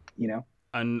particulars of it.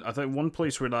 And I think one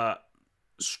place where that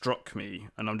struck me,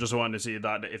 and I'm just wanting to say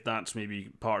that if that's maybe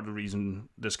part of the reason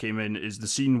this came in, is the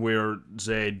scene where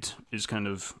Zed is kind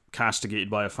of castigated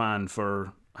by a fan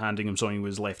for handing him something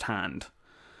with his left hand.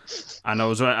 And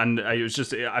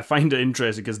I find it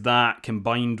interesting because that,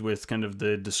 combined with kind of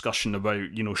the discussion about,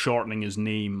 shortening his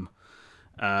name,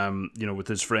 with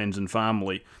his friends and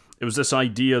family, it was this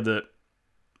idea that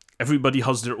everybody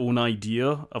has their own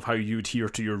idea of how you adhere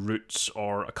to your roots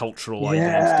or a cultural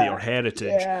identity or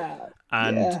heritage. Yeah.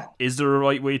 And Yeah. is there a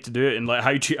right way to do it? And like,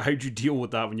 how do you deal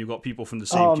with that when you've got people from the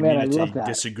same Oh man, I community love that.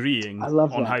 disagreeing I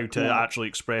love on that. how to Yeah. actually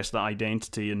express that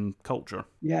identity and culture?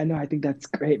 Yeah, no, I think that's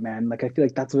great, man. Like, I feel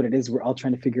like that's what it is. We're all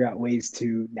trying to figure out ways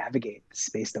to navigate the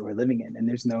space that we're living in, and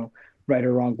there's no right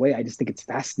or wrong way. I just think it's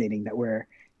fascinating that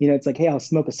it's like, hey, I'll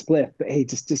smoke a spliff, but hey,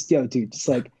 yo, dude, just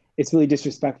like, it's really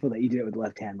disrespectful that you do it with the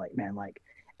left hand, like, man, like,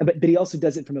 but he also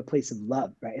does it from a place of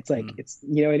love, right? It's like, Mm.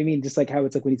 you know what I mean? Just like how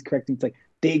it's like when he's correcting, it's like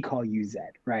they call you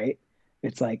Zed, right?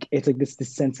 It's like this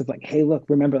sense of like, hey, look,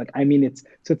 remember, like, I mean, it's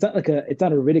not like it's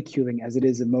not a ridiculing as it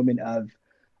is a moment of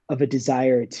a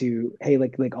desire to, hey,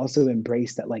 like also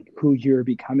embrace that, like, who you're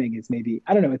becoming is maybe,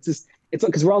 I don't know, it's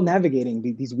because we're all navigating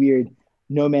these weird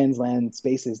no man's land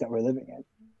spaces that we're living in.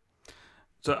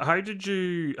 So how did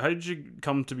you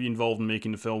come to be involved in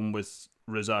making the film with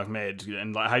Riz Ahmed,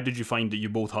 and like, how did you find that you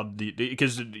both had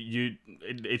because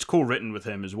it's co-written with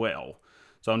him as well?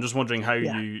 So I'm just wondering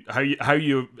Yeah. how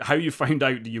you found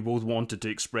out that you both wanted to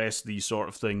express these sort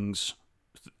of things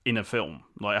in a film.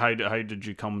 Like, how did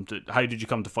you come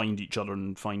to find each other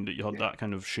and find that you had that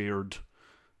kind of shared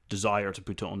desire to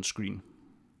put it on screen?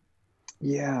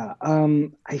 Yeah,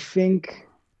 I think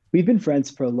we've been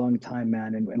friends for a long time,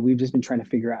 man, and we've just been trying to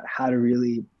figure out how to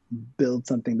really build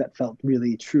something that felt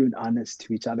really true and honest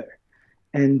to each other.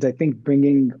 And I think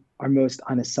bringing our most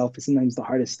honest self is sometimes the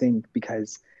hardest thing,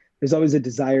 because there's always a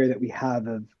desire that we have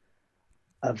of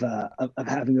of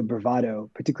having a bravado,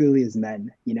 particularly as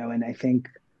men, you know. And I think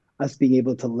us being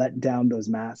able to let down those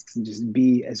masks and just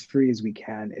be as free as we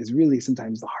can is really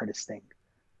sometimes the hardest thing,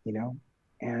 you know.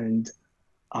 And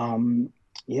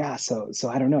yeah, so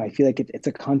I don't know. I feel like it's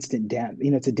a constant dance.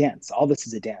 You know, it's a dance. All this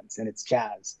is a dance, and it's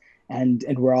jazz, and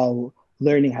we're all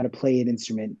learning how to play an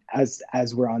instrument as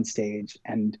we're on stage,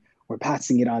 and we're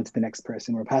passing it on to the next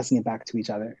person. We're passing it back to each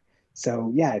other.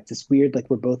 So yeah, it's just weird. Like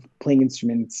we're both playing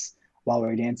instruments while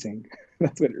we're dancing.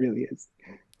 That's what it really is.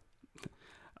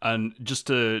 And just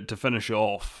to finish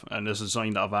off, and this is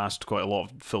something that I've asked quite a lot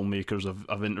of filmmakers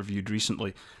I've interviewed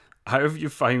recently, how have you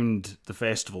found the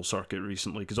festival circuit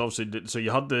recently? Because obviously, so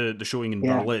you had the showing in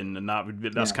Berlin, and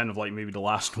that's kind of like maybe the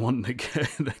last one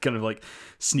that kind of like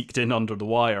sneaked in under the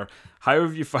wire. How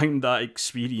have you found that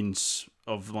experience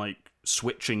of like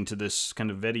switching to this kind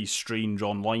of very strange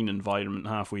online environment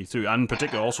halfway through, and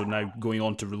particularly also now going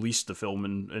on to release the film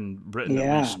in Britain,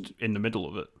 at least in the middle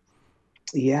of it?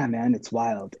 Yeah, man, it's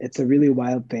wild. It's a really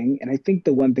wild thing. And I think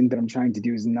the one thing that I'm trying to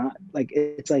do is not like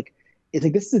it's like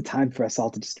this is a time for us all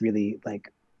to just really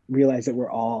like realize that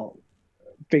we're all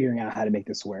figuring out how to make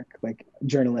this work. Like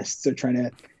journalists are trying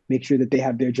to make sure that they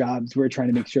have their jobs. We're trying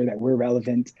to make sure that we're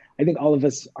relevant. I think all of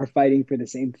us are fighting for the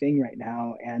same thing right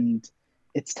now, and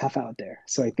it's tough out there.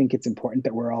 So I think it's important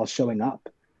that we're all showing up,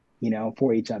 you know,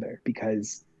 for each other,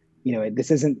 because you know, this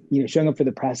isn't, you know, showing up for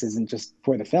the press isn't just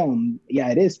for the film.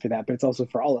 Yeah, it is for that, but it's also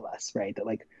for all of us, right? That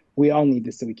like we all need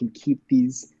this so we can keep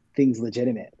these things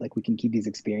legitimate, like we can keep these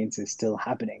experiences still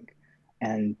happening.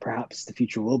 And perhaps the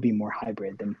future will be more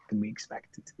hybrid than we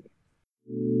expect it to be.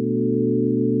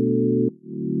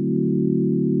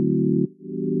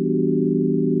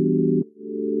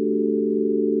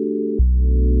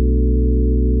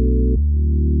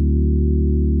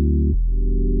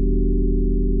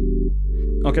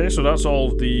 Okay, so that's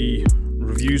all the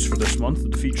reviews for this month,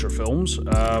 the feature films.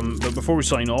 But before we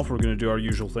sign off, we're going to do our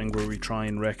usual thing where we try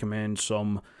and recommend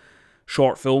some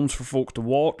short films for folk to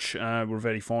watch. We're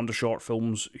very fond of short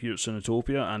films here at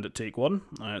Cinetopia and at Take One.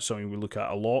 It's something we look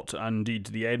at a lot. And indeed,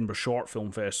 the Edinburgh Short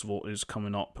Film Festival is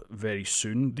coming up very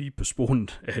soon, the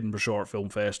postponed Edinburgh Short Film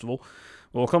Festival.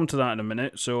 We'll come to that in a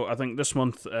minute. So I think this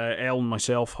month, Elle and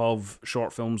myself have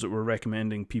short films that we're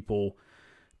recommending people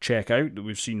check out that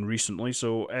we've seen recently.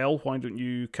 So Elle, why don't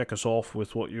you kick us off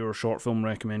with what your short film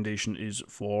recommendation is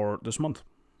for this month?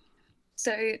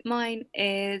 So mine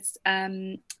is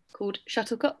called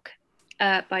Shuttlecock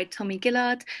by Tommy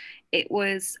Gillard. It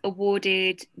was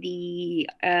awarded the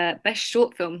best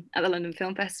short film at the London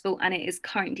Film Festival, and it is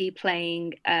currently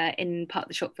playing in part of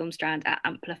the Short Film Strand at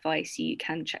Amplify, so you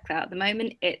can check that out at the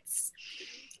moment. It's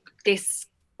this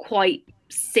quite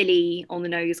silly, on the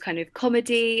nose kind of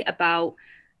comedy about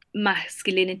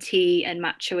masculinity and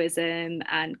machoism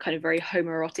and kind of very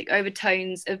homoerotic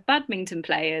overtones of badminton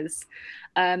players.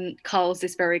 Carl's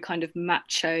this very kind of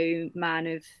macho man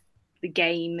of the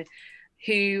game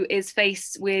who is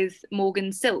faced with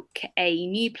Morgan Silk, a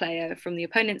new player from the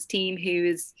opponent's team who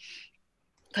is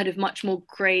kind of much more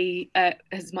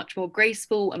is much more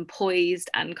graceful and poised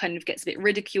and kind of gets a bit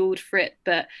ridiculed for it,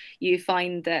 but you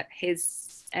find that his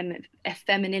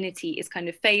femininity is kind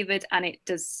of favoured, and it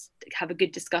does have a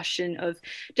good discussion of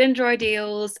gender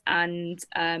ideals, and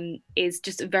is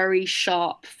just a very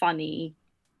sharp, funny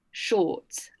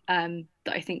short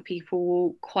that I think people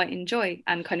will quite enjoy,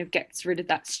 and kind of gets rid of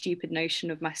that stupid notion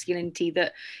of masculinity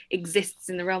that exists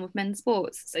in the realm of men's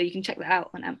sports. So you can check that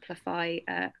out on Amplify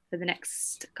for the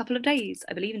next couple of days,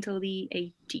 I believe, until the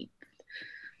 18th.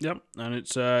 Yep, and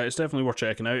it's definitely worth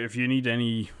checking out. If you need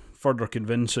any further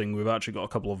convincing, we've actually got a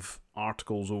couple of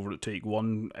articles over at Take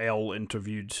One. Elle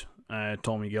interviewed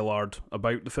Tommy Gillard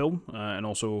about the film, and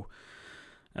also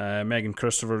Megan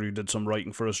Christopher, who did some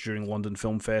writing for us during London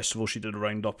Film Festival. She did a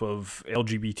roundup of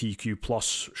LGBTQ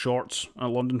plus shorts at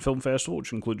London Film Festival,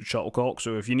 which included Shuttlecock.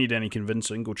 So if you need any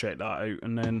convincing, go check that out,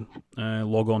 and then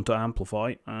log on to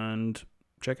Amplify and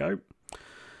check out.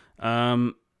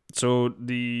 So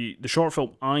the short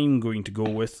film I'm going to go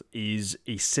with is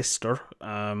A Sister,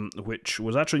 which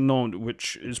was actually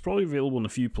which is probably available in a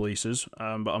few places, but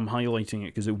I'm highlighting it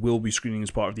because it will be screening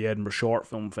as part of the Edinburgh Short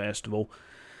Film Festival.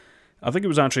 I think it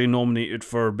was actually nominated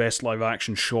for Best Live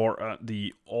Action Short at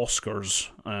the Oscars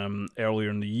earlier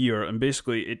in the year, and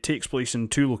basically it takes place in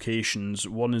two locations.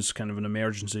 One is kind of an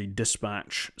emergency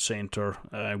dispatch centre,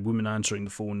 woman answering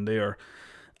the phone there,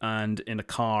 and in a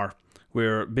car,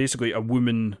 where basically a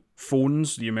woman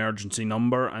phones the emergency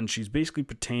number, and she's basically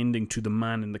pretending to the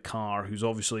man in the car, who's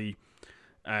obviously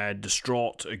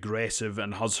distraught, aggressive,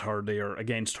 and has her there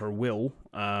against her will,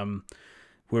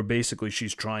 where basically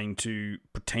she's trying to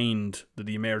pretend that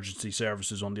the emergency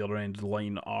services on the other end of the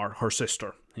line are her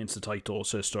sister, hence the title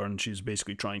Sister, and she's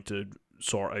basically trying to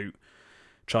sort out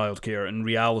childcare. In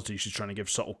reality, she's trying to give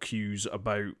subtle cues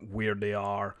about where they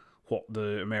are, what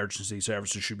the emergency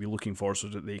services should be looking for so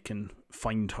that they can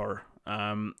find her.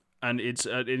 And it's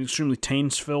an extremely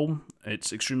tense film.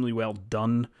 It's extremely well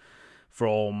done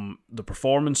from the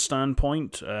performance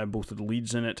standpoint, both of the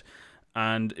leads in it,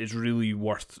 and it's really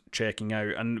worth checking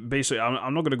out. And basically,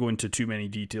 I'm not going to go into too many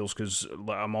details because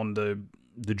I'm on the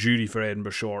jury for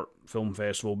Edinburgh Short Film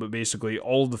Festival, but basically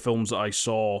all of the films that I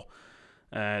saw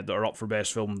that are up for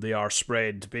Best Film, they are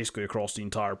spread basically across the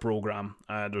entire programme.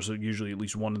 There's usually at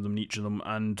least one of them in each of them,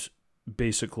 and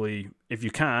basically, if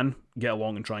you can, get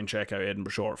along and try and check out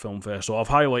Edinburgh Short Film Festival. I've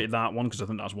highlighted that one because I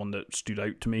think that's one that stood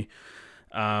out to me,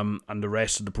 and the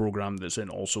rest of the programme that's in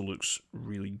also looks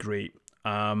really great.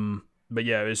 But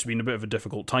yeah, it's been a bit of a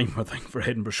difficult time, I think, for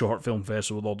Edinburgh Short Film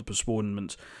Festival with all the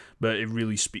postponements, but it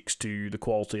really speaks to the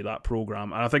quality of that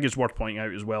programme. And I think it's worth pointing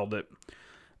out as well that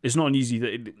it's not an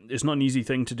easy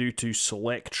thing to do to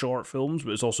select short films,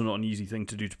 but it's also not an easy thing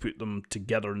to do to put them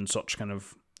together in such kind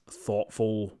of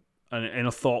thoughtful, in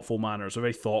a thoughtful manner. It's a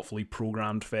very thoughtfully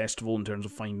programmed festival in terms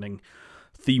of finding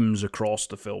themes across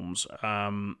the films.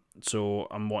 So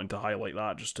I'm wanting to highlight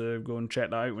that, just to go and check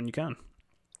that out when you can.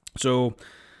 So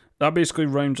that basically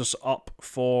rounds us up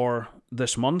for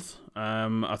this month.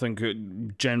 I think it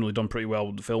generally done pretty well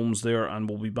with the films there, and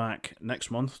we'll be back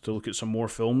next month to look at some more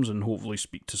films and hopefully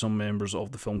speak to some members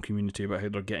of the film community about how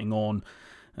they're getting on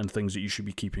and things that you should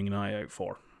be keeping an eye out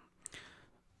for.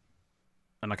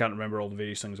 And I can't remember all the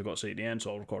various things I've got to say at the end, so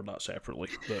I'll record that separately.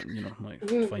 But,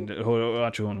 find it. Oh,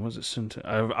 actually, was it?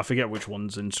 I forget which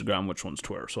one's Instagram, which one's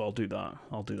Twitter, so I'll do that.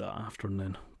 I'll do that after and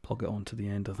then plug it on to the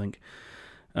end, I think.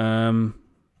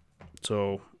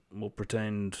 So we'll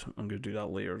pretend I'm going to do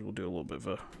that later. We'll do a little bit of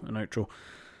an outro.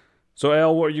 So,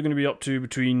 Elle, what are you going to be up to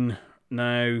between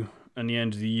now and the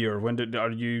end of the year? Are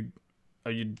you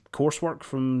coursework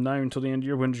from now until the end of the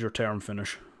year? When does your term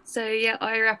finish? So yeah,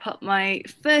 I wrap up my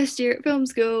first year at film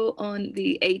school on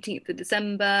the 18th of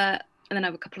December, and then I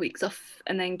have a couple of weeks off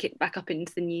and then kick back up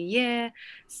into the new year.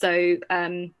 So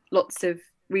lots of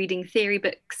reading theory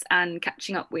books and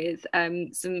catching up with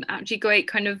some actually great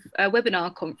kind of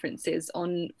webinar conferences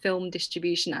on film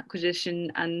distribution, acquisition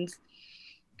and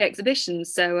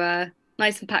exhibitions. So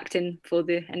nice and packed in for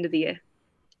the end of the year.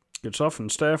 Good stuff. And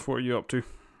Steph, what are you up to?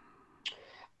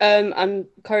 I'm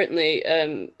currently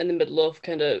in the middle of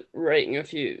kind of writing a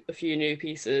few new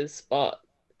pieces, but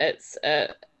it's as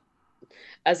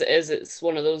it is, it's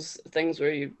one of those things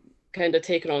where you've kind of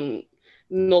taken on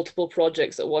multiple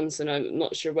projects at once, and I'm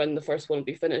not sure when the first one will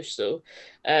be finished. So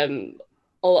I'll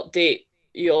update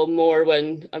you all more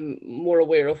when I'm more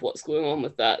aware of what's going on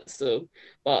with that. So,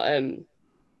 but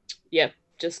yeah,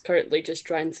 just currently just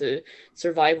trying to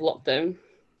survive lockdown.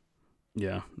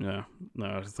 Yeah. No,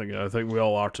 I think we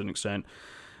all are to an extent.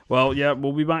 Well, yeah,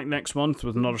 we'll be back next month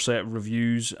with another set of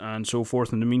reviews and so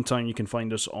forth. In the meantime, you can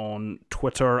find us on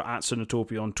Twitter, at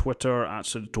Cinetopia on Twitter, at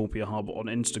Cinetopia Hub on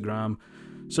Instagram,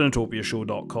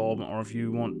 cinetopiashow.com, or if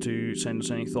you want to send us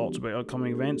any thoughts about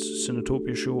upcoming events,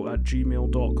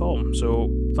 cinetopiashow@gmail.com. So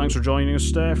thanks for joining us,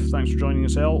 Steph. Thanks for joining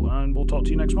us, Elle, and we'll talk to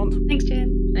you next month. Thanks,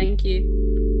 Jen. Thank you.